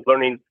teeth,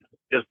 learning,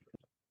 just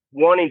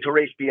wanting to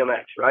race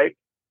BMX, right?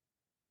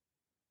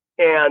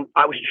 And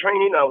I was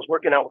training. I was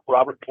working out with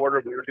Robert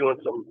Porter. We were doing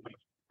some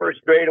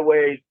first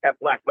straightaways at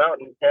Black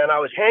Mountain, and I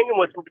was hanging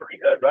with him pretty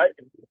good, right?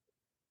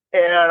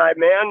 And I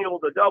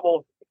manualed a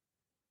double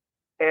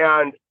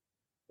and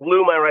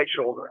blew my right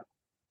shoulder out.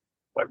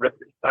 I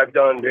ripped it.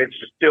 It's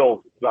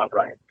still not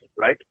right,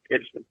 right?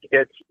 It's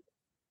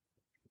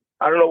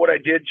I don't know what I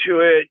did to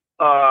it.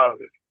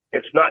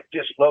 It's not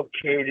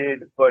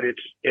dislocated, but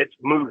it's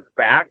moved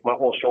back. My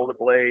whole shoulder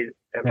blade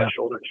and my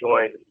shoulder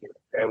joint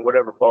and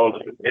whatever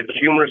bones, it's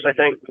humerus, I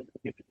think,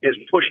 is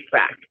pushed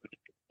back.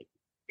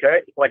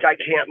 Okay, like I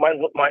can't.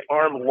 My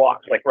arm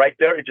locks, like right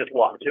there. It just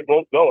locks. It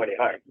won't go any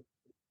higher.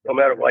 No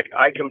matter, like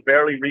I can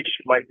barely reach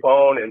my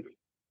phone,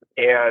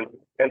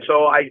 and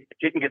so I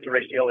didn't get to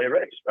race the LA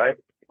race, right?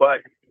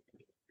 But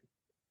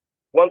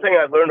one thing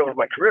I've learned over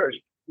my career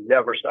is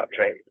never stop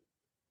training.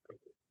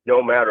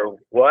 No matter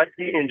what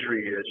the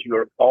injury is,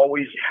 you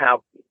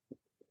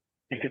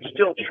can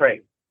still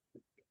train.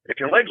 If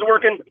your legs are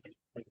working,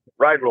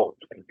 ride roll.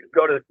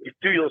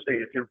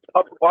 If your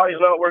upper body's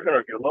not working, or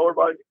if your lower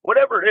body,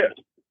 whatever it is.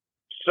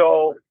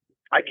 So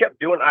I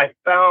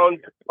found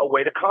a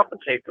way to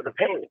compensate for the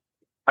pain.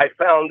 I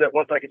found that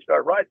once I could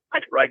start riding, I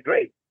could ride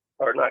great.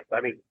 Or not, I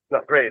mean,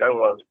 not great. I don't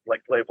want to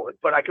like label it,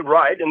 but I could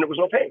ride and there was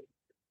no pain.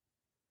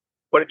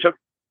 But it took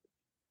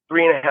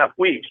 3.5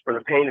 weeks for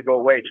the pain to go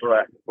away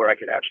to where I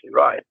could actually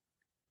ride.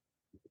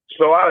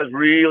 So I was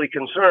really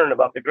concerned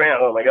about the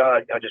ground. Oh my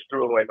God, I just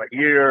threw away my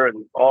year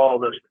and all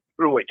this,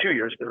 threw away 2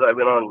 years because I've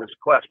been on this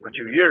quest for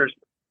 2 years.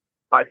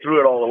 I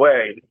threw it all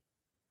away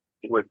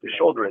with the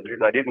shoulder injury,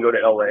 and I didn't go to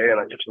LA, and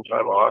I took some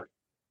time off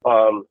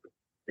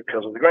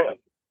because of the ground.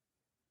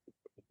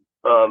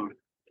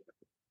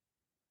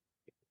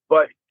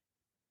 But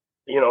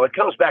it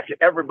comes back to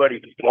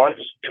everybody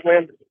wants to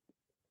win.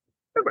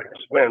 Everybody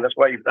wants to win. That's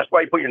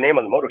why you put your name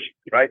on the motor sheet,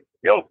 right?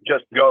 You don't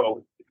just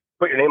go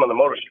put your name on the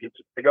motor sheet.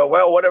 They go,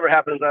 well, whatever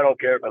happens, I don't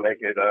care if I make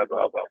it.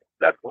 Blah, blah.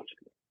 That's bullshit.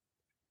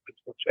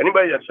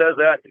 Anybody that says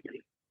that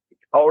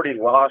already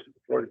lost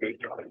before the gate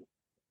drive.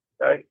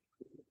 Okay?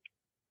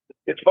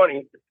 It's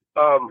funny.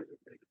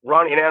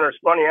 Ronnie Anderson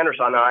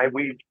and I,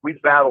 we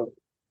battled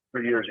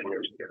for years and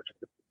years and years.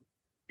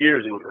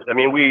 Years and years. I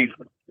mean, we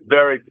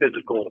very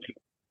physical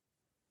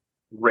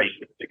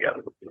racing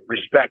together.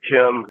 Respect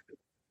him.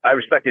 I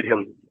respected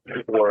him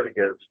for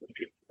his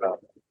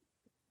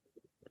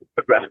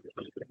aggressiveness.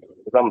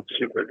 I'm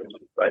super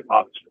aggressive, right?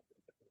 Obviously.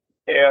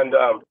 And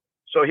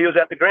so he was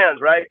at the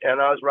Grands, right?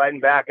 And I was riding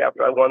back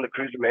after I won the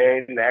Cruiser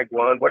Main, Ag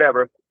 1,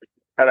 whatever.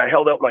 And I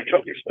held up my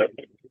trophy slip.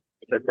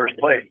 Said first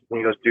place. And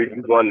he goes, dude,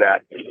 you won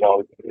that.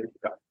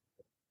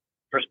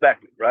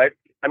 Perspective, right?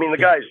 I mean, the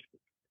guy's,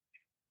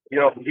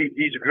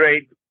 he's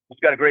great. He's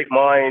got a great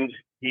mind.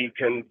 He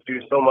can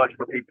do so much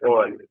for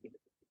people, and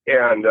he,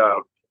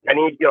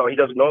 he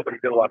doesn't know it, but he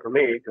did a lot for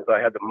me because I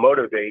had to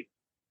motivate.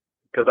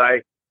 Because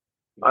I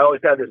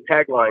always had this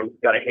tagline: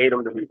 "Got to hate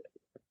him to beat him,"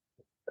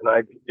 and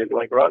I didn't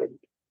like running.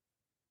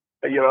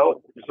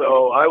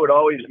 So I would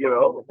always,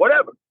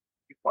 whatever.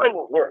 You find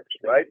what works,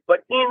 right?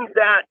 But in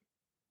that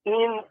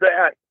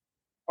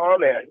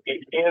comment,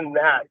 in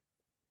that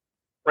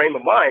frame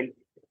of mind,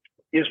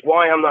 is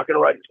why I'm not going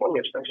to ride the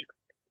 20th next year.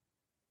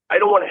 I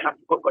don't want to have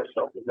to put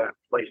myself in that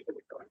place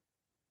anymore.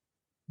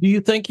 Do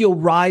you think you'll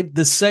ride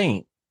the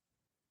same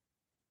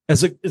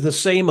the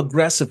same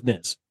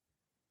aggressiveness?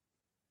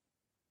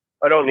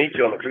 I don't need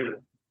to on the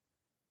Cruiser.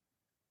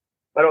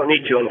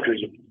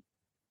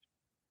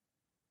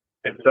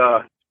 It's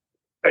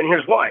and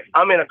here's why.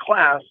 I'm in a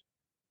class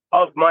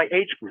of my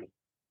age group,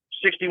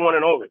 61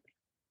 and over,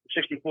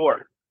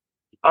 64.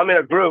 I'm in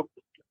a group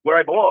where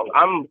I belong.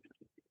 I'm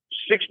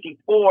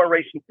 64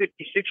 racing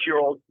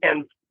 56-year-olds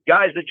and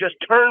guys that just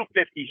turned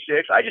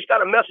 56. I just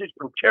got a message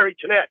from Terry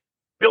Tennant.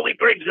 Billy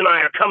Griggs and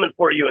I are coming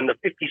for you in the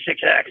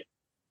 56X.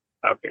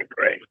 Okay,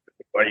 great.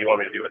 What do you want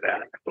me to do with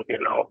that?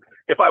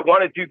 If I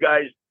wanted to,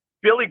 guys,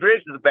 Billy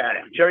Griggs is a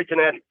badass. Terry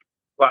Tennant,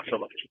 not so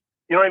much.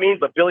 You know what I mean?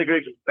 But Billy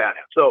Griggs is a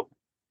badass. So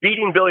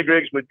beating Billy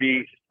Griggs would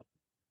be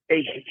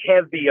a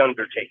heavy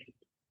undertaking,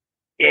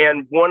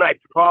 and one I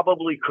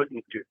probably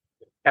couldn't do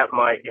at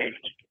my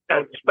age,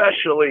 and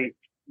especially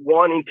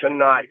wanting to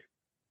not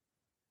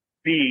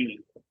be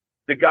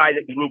the guy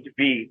that you need to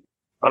be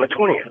on a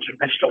 20-inch.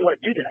 I just don't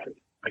want to do that.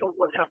 I don't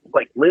want to have to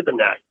live in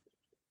that.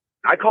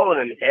 I call it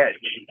an edge.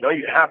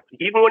 You have to,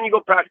 even when you go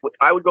practice,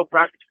 I would go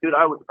practice, dude,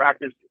 I would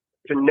practice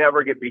to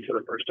never get beat to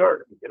the first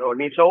turn. You know what I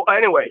mean? So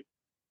anyway,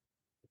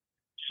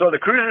 so the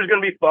Cruiser is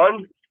going to be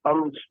fun.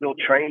 I'm still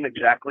trained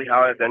exactly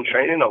how I've been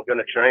training. I'm going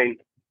to train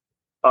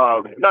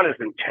not as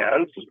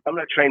intense. I'm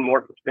going to train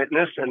more for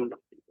fitness. And,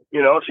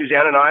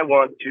 Suzanne and I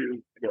want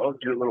to, do a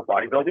little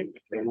bodybuilding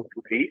and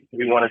compete.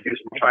 We want to do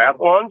some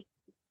triathlons.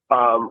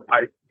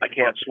 I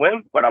can't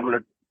swim, but I'm going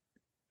to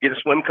get a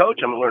swim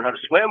coach. I'm going to learn how to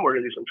swim. We're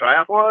going to do some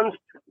triathlons.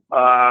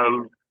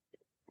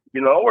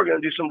 We're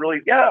going to do some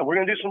really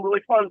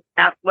fun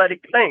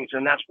athletic things.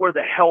 And that's where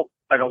the health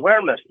and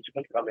awareness is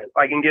going to come in. If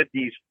I can get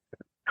these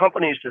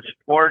companies to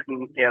support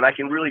and I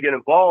can really get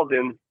involved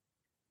in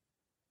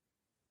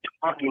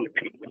talking to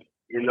people,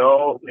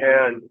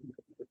 and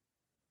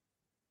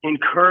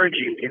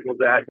encouraging people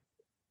that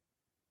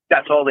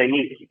that's all they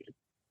need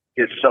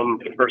is some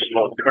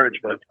personal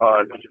encouragement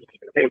on,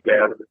 hey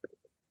man,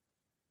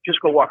 just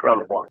go walk around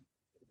the block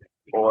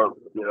or,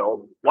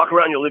 walk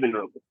around your living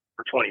room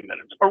for 20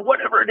 minutes or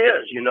whatever it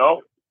is,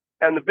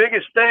 And the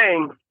biggest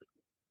thing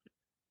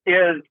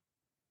is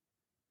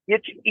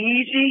it's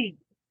easy.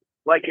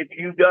 Like if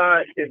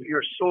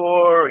you're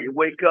sore or you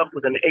wake up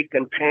with an ache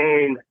and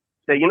pain,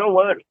 say, you know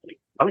what?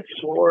 I'm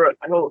sore.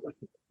 I don't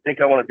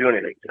think I want to do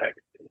anything today.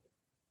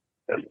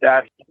 And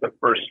that's the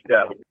first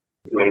step,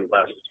 doing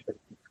less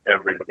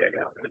every day.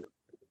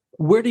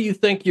 Where do you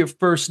think your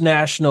first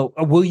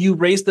will you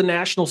race the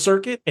national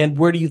circuit? And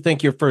where do you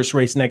think your first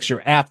race next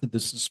year after the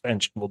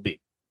suspension will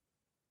be?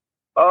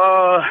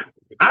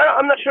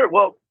 I'm not sure.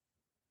 Well,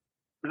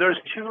 there's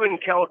 2 in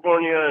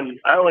California and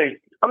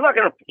I'm not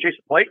going to chase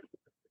a plate.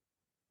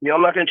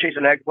 I'm not going to chase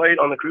an egg plate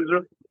on the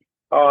Cruiser.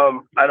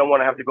 I don't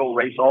want to have to go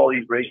race all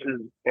these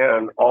races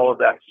and all of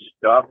that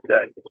stuff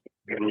that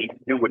you need to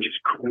do, which is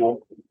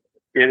cool.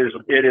 It is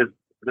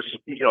this,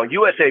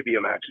 USA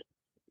BMX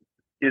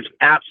is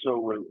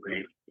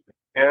absolutely,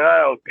 and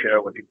I don't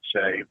care what people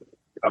say,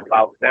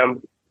 about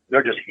them.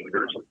 They're just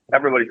haters.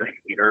 Everybody's a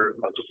hater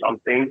of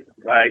something,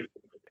 right?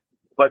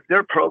 But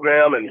their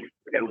program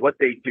and what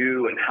they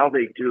do and how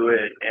they do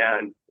it,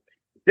 and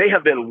they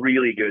have been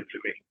really good to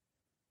me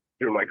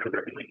through my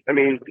career. I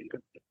mean,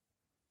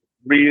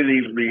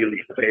 really,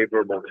 really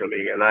favorable to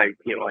me, and I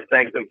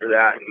thank them for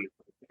that.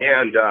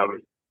 And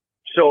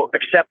so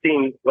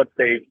accepting what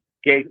they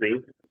gave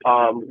me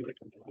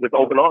with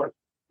open arms.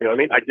 You know what I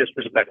mean? I just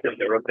respected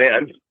their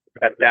event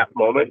at that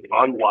moment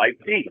on live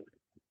feed.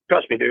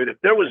 Trust me, dude, if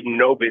there was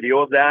no video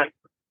of that,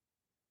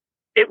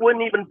 it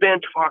wouldn't even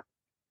been talked.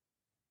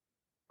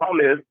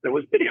 Problem is, there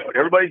was video, and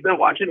everybody's been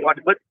watching.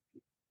 But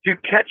to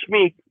catch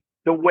me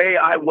the way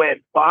I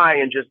went by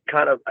and just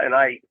and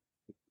I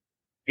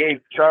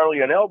gave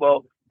Charlie an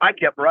elbow, I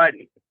kept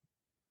riding.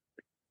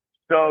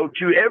 So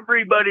to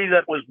everybody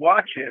that was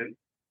watching,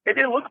 it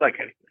didn't look like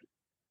anything,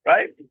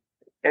 right?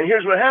 And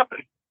here's what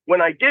happened.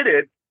 When I did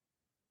it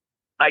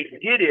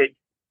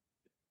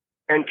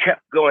and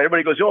kept going.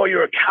 Everybody goes, "Oh,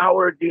 you're a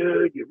coward,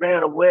 dude. You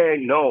ran away."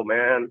 No,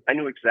 man. I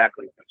knew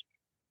exactly what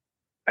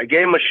I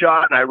gave him a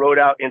shot, and I rode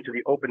out into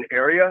the open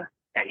area,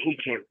 and he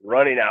came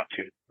running out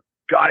to me,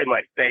 got in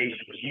my face,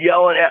 was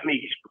yelling at me.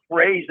 He's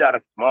crazed out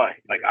of his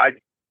mind. Like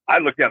I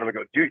looked at him and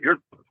go, "Dude,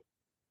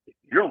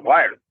 you're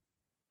wired.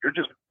 You're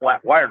just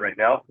flat wired right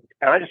now."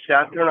 And I just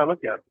sat there and I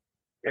looked at him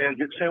and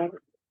didn't say a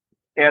word.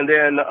 And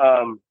then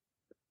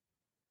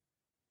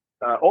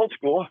Old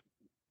School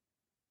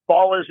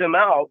follows him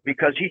out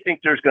because he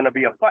thinks there's going to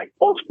be a fight.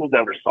 Old School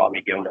never saw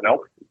me give him an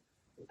elbow.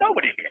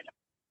 Nobody did,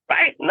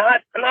 right?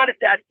 Not at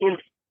that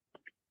instant,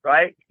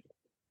 right?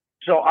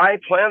 So I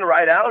planned to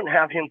ride out and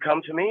have him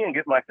come to me and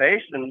get my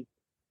face,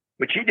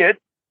 which he did.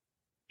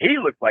 He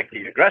looked like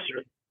the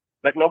aggressor,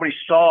 but nobody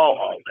saw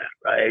all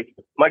that, right?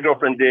 My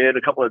girlfriend did,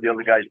 a couple of the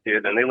other guys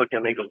did, and they looked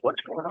at me and go,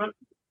 "What's going on?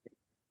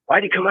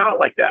 Why'd he come out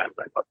like that?"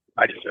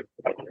 I just said,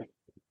 "I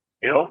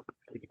don't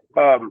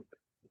know."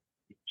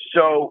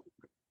 So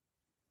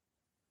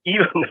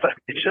even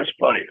it's just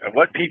funny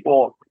what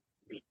people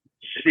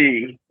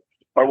see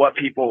or what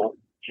people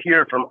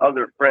hear from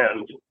other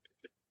friends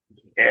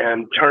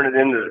and turn it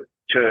into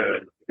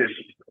this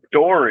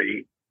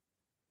story,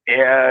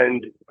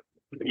 and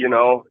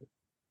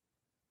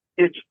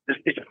it's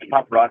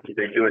paparazzi.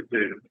 They do it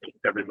to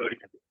everybody.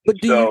 But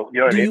do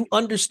you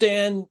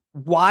understand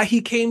why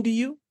he came to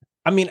you?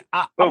 I mean,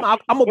 I'm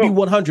gonna be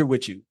 100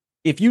 with you.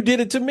 If you did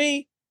it to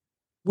me,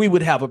 we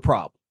would have a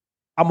problem.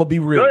 I'm gonna be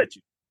real with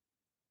you.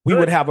 We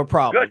would have a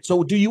problem. Good.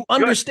 So do you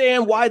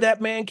understand why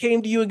that man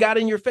came to you and got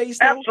in your face,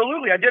 though?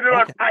 Absolutely. I did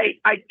it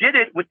I did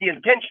it with the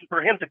intention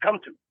for him to come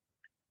to me.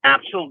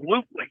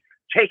 Absolutely.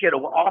 Take it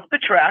off the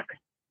track.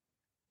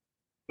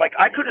 Like,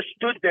 I could have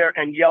stood there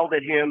and yelled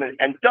at him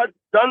and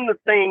done the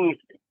things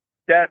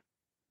that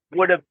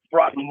would have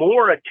brought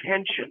more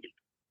attention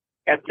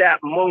at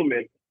that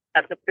moment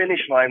at the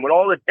finish line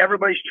when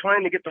everybody's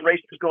trying to get the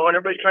races going,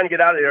 everybody's trying to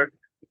get out of there.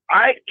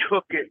 I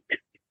took it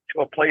to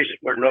a place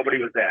where nobody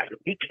was at.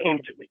 He came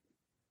to me.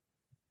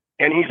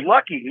 And he's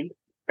lucky,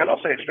 and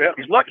I'll say it straight up,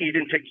 he's lucky he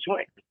didn't take a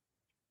swing.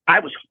 I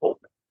was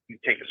hoping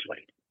he'd take a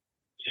swing.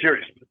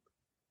 Seriously.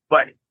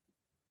 But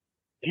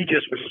he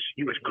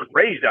was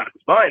crazed out of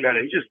his mind, man.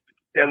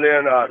 And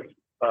then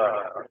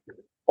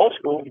Old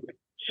School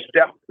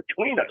stepped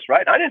between us,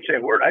 right? I didn't say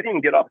a word. I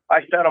didn't get up.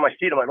 I sat on my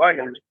seat on my bike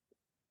and just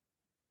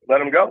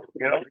let him go,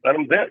 let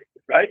him vent,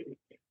 right?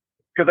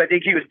 Because I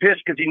think he was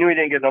pissed because he knew he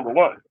didn't get number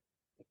one.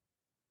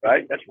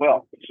 Right? That's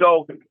well.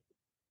 So,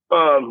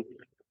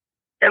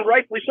 and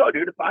rightfully so,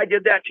 dude. If I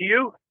did that to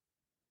you,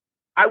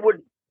 I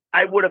would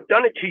have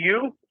done it to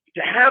you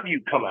to have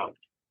you come out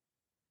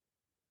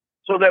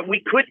so that we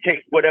could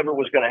take whatever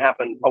was going to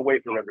happen away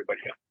from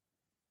everybody else.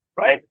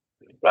 Right?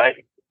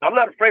 Right? I'm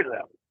not afraid of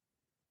that.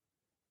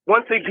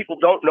 One thing people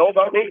don't know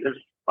about me is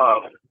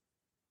I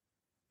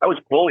was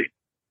bullied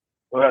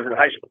when I was in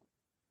high school.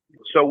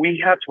 So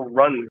we had to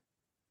run,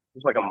 it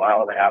was like a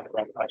mile and a half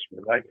around high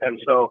school, right? And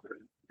so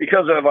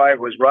because I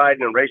was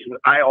riding and racing,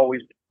 I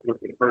always was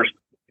the first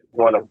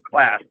one of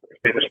class.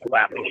 Finished the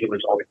lap, and he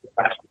was always the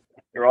last.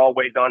 They're all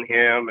waiting on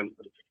him,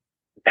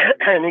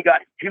 and he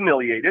got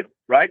humiliated,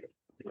 right?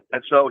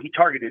 And so he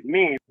targeted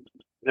me.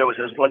 There was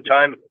this one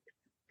time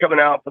coming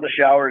out for the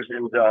showers,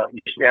 and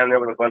he's standing there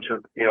with a bunch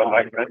of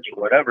my friends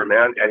or whatever,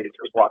 man, and he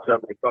just walks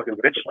up and he fucking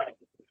bitch slaps,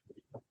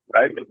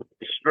 right?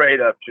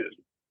 Straight up, just.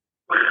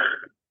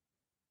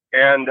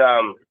 And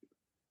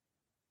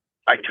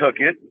I took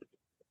it.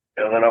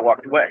 And then I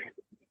walked away.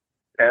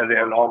 And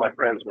then all my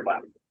friends were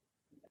laughing.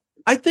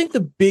 I think the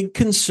big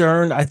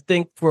concern,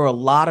 for a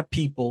lot of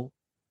people,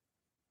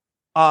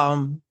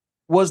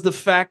 was the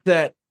fact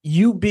that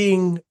you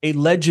being a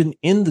legend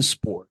in the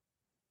sport,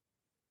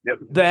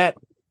 that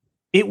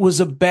it was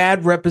a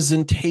bad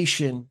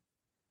representation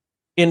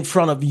in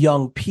front of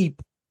young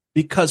people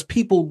because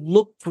people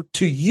look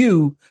to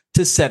you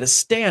to set a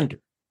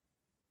standard.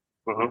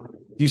 Mm-hmm.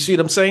 Do you see what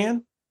I'm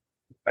saying?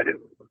 I do.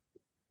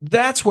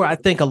 That's where I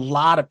think a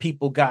lot of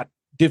people got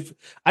different.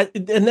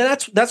 And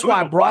that's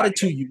why I brought it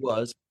to you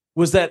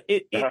was that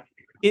it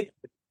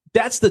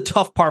that's the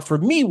tough part for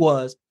me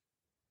was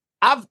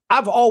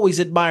I've always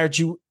admired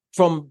you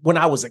from when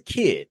I was a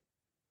kid.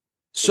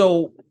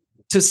 So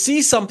to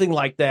see something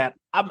like that,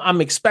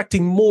 I'm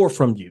expecting more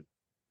from you.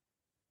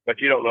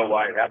 But you don't know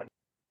why it happened.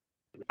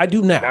 I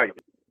do now.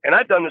 And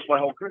I've done this my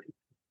whole career.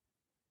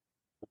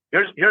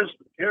 Here's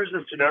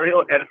the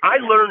scenario, and I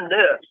learned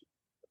this.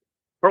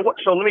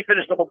 So let me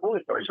finish the whole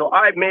bullying story. So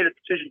I made a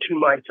decision to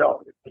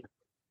myself.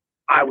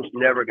 I was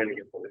never going to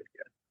get bullied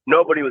again.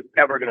 Nobody was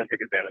ever going to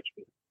take advantage of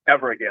me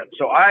ever again.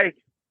 So I've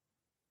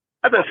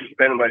been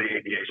suspended by the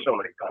ADA so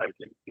many times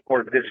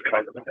for this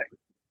kind of thing,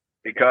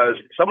 because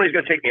somebody's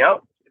going to take me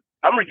out.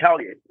 I'm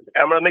retaliating.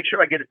 I'm going to make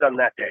sure I get it done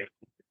that day,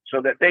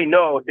 so that they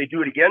know if they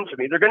do it again to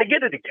me, they're going to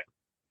get it again.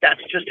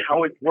 That's just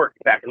how it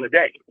worked back in the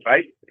day,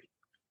 right?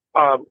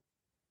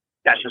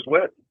 That's just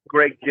what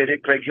Greg did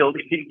it. Greg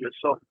Hildy.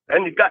 So,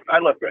 and I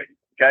love Greg.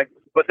 Okay,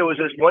 but there was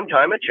this one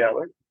time at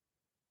Chandler,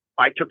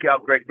 I took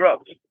out Greg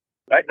Grubbs.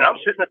 Right, and I'm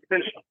sitting at the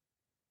finish line.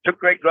 Took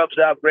Greg Grubbs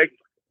out. Greg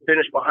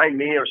finished behind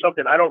me or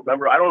something. I don't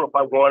remember. I don't know if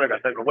I won it. I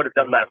think or what. It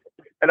doesn't matter.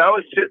 And I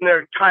was sitting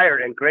there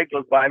tired, and Greg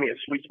goes by me and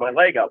sweeps my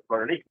leg out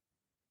from underneath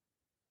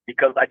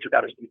because I took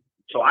out his knee.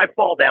 So I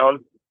fall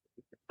down.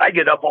 I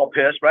get up all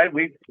pissed. Right,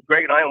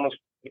 Greg and I almost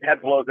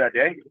had blows that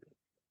day.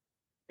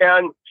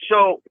 And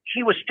so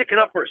he was sticking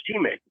up for his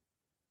teammate.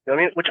 You know what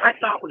I mean? Which I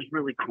thought was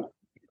really cool.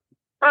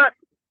 But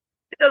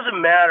it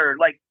doesn't matter.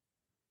 Like,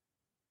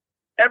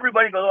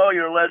 everybody goes, "Oh,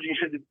 you're a legend." You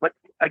should. But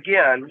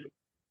again,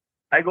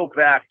 I go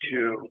back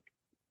to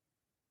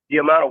the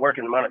amount of work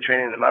and the amount of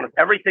training, and the amount of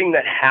everything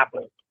that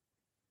happened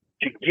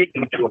to get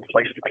you to a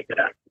place like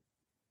that.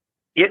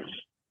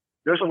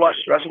 There's a lot of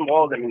stress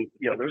involved, and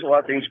there's a lot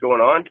of things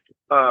going on.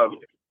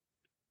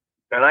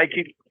 And I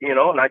keep,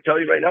 and I tell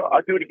you right now,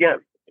 I'll do it again,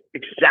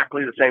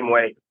 exactly the same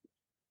way,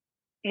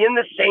 in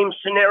the same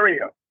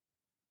scenario,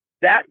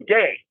 that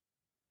day.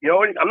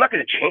 I'm not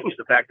going to change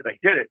the fact that I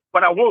did it,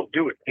 but I won't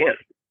do it again.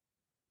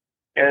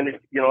 And,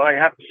 I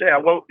have to say I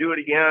won't do it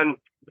again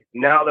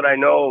now that I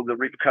know the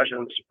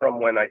repercussions from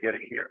when I did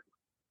it here.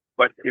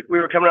 But if we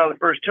were coming out of the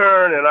first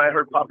turn and I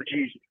heard Papa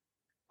G's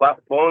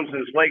bones in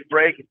his leg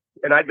break,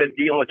 and I'd been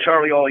dealing with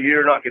Charlie all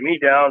year, knocking me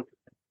down,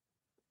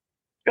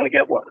 it's going to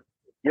get one.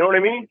 You know what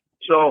I mean?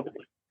 So,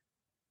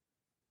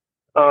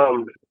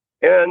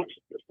 and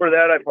for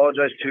that, I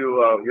apologize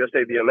to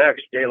USA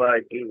BMX,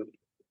 Daylight, and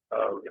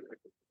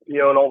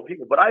all the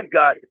people. But I've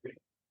got,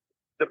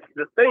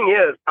 the thing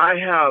is, I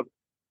have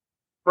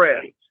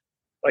friends,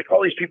 like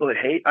all these people that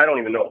hate, I don't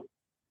even know,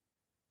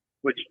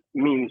 which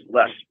means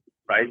less,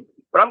 right?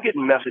 But I'm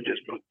getting messages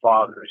from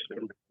fathers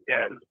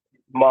and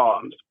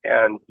moms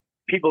and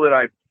people that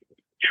I've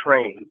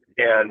trained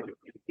and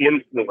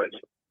influenced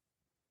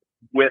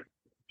with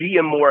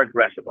being more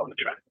aggressive on the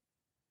track.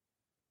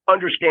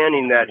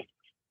 Understanding that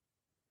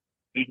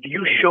if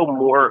you show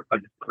more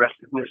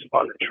aggressiveness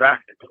on the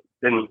track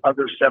than the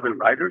other 7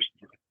 riders,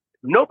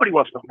 nobody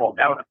wants to fall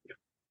down up there.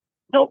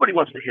 Nobody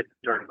wants to hit the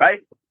dirt,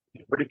 right?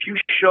 But if you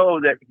show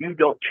that you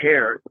don't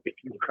care if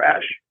you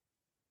crash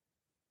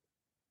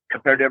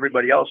compared to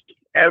everybody else,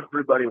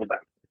 everybody will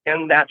back.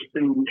 And that's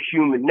the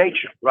human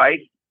nature, right?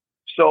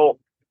 So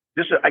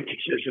I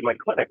teach this in my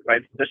clinic,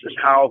 right? This is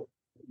how,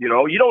 you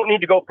don't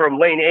need to go from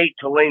lane 8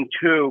 to lane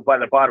 2 by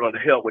the bottom of the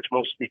hill, which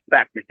most of these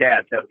factory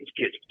dads have these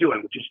kids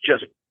doing, which is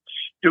just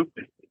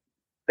stupid.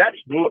 That's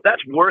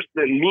worse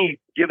than me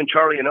giving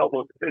Charlie an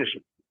elbow to finish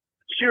it.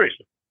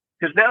 Seriously.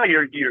 Because now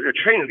you're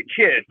training the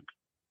kid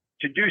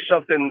to do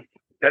something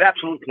that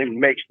absolutely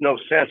makes no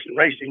sense in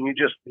racing. You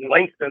just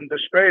lengthen the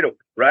straightaway,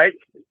 right?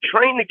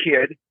 Train the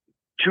kid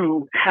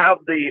to have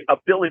the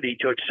ability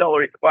to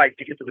accelerate the bike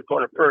to get to the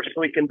corner first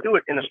so he can do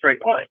it in a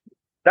straight line.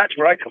 That's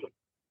where I come in.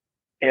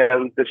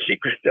 And the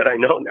secret that I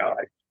know now.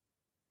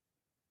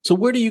 So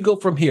where do you go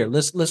from here?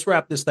 Let's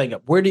wrap this thing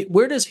up.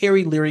 Where does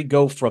Harry Leary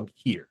go from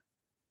here?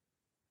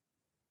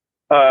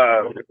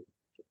 Well,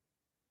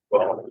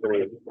 I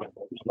mean,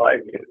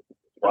 life,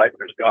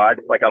 there's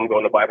God. Like, I'm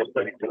going to Bible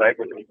study tonight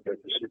with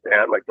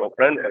Suzanne, my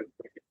girlfriend, and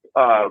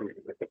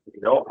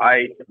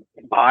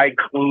I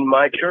clean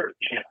my church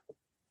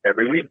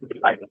every week.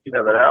 I have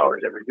 7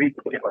 hours every week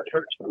to clean my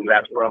church, and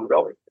that's where I'm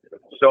going.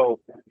 So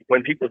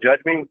when people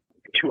judge me,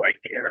 do I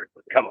care?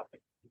 Come on,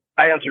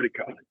 I answer to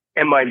God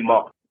and my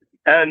mom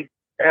and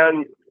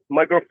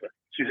my girlfriend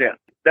Suzanne.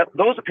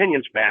 Those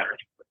opinions matter,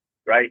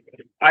 right?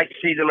 I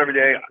see them every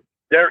day.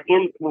 Their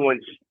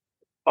influence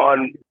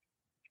on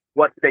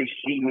what they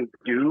see me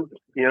do,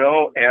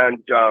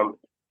 and I'm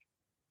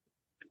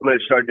going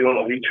to start doing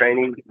elite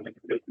training,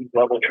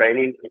 level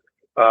training.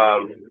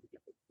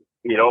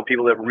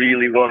 People that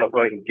really want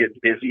to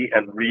get busy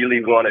and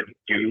really want to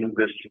do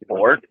this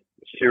sport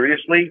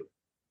seriously,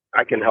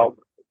 I can help.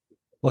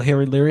 Well,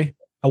 Harry Leary,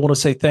 I want to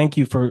say thank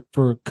you for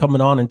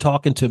coming on and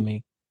talking to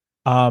me.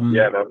 Yeah,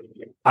 man.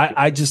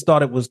 I just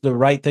thought it was the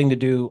right thing to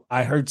do.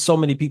 I heard so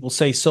many people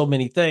say so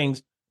many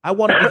things. I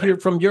wanted to hear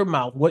from your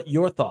mouth what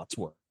your thoughts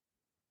were.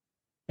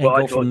 Well,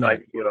 I told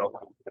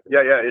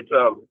it's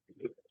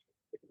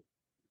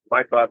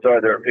my thoughts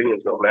are their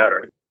opinions don't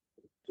matter.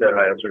 Said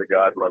I answer to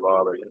God, my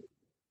mom,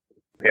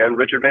 and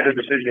Richard made a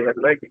decision he had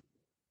to make,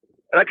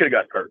 and I could have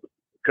got hurt.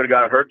 could have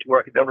gotten hurt to where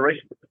I could never race.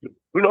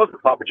 Who knows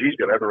if Papa G's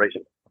gonna ever race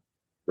it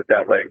with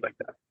that leg like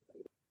that.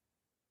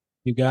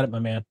 You got it, my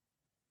man.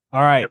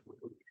 All right.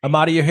 I'm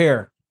out of your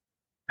hair.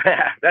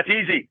 That's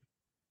easy.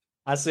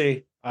 I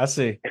see.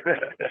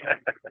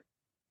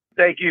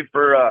 Thank you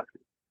for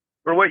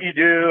what you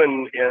do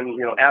and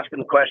asking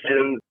the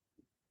questions.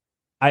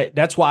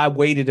 That's why I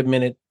waited a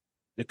minute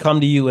to come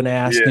to you and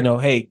ask, Yeah.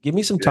 Hey, give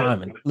me some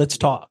time and let's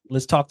talk.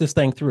 Let's talk this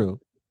thing through.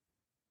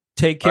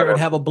 Take care and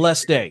have a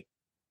blessed day.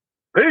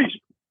 Peace.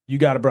 You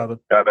got it, brother.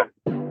 Got it.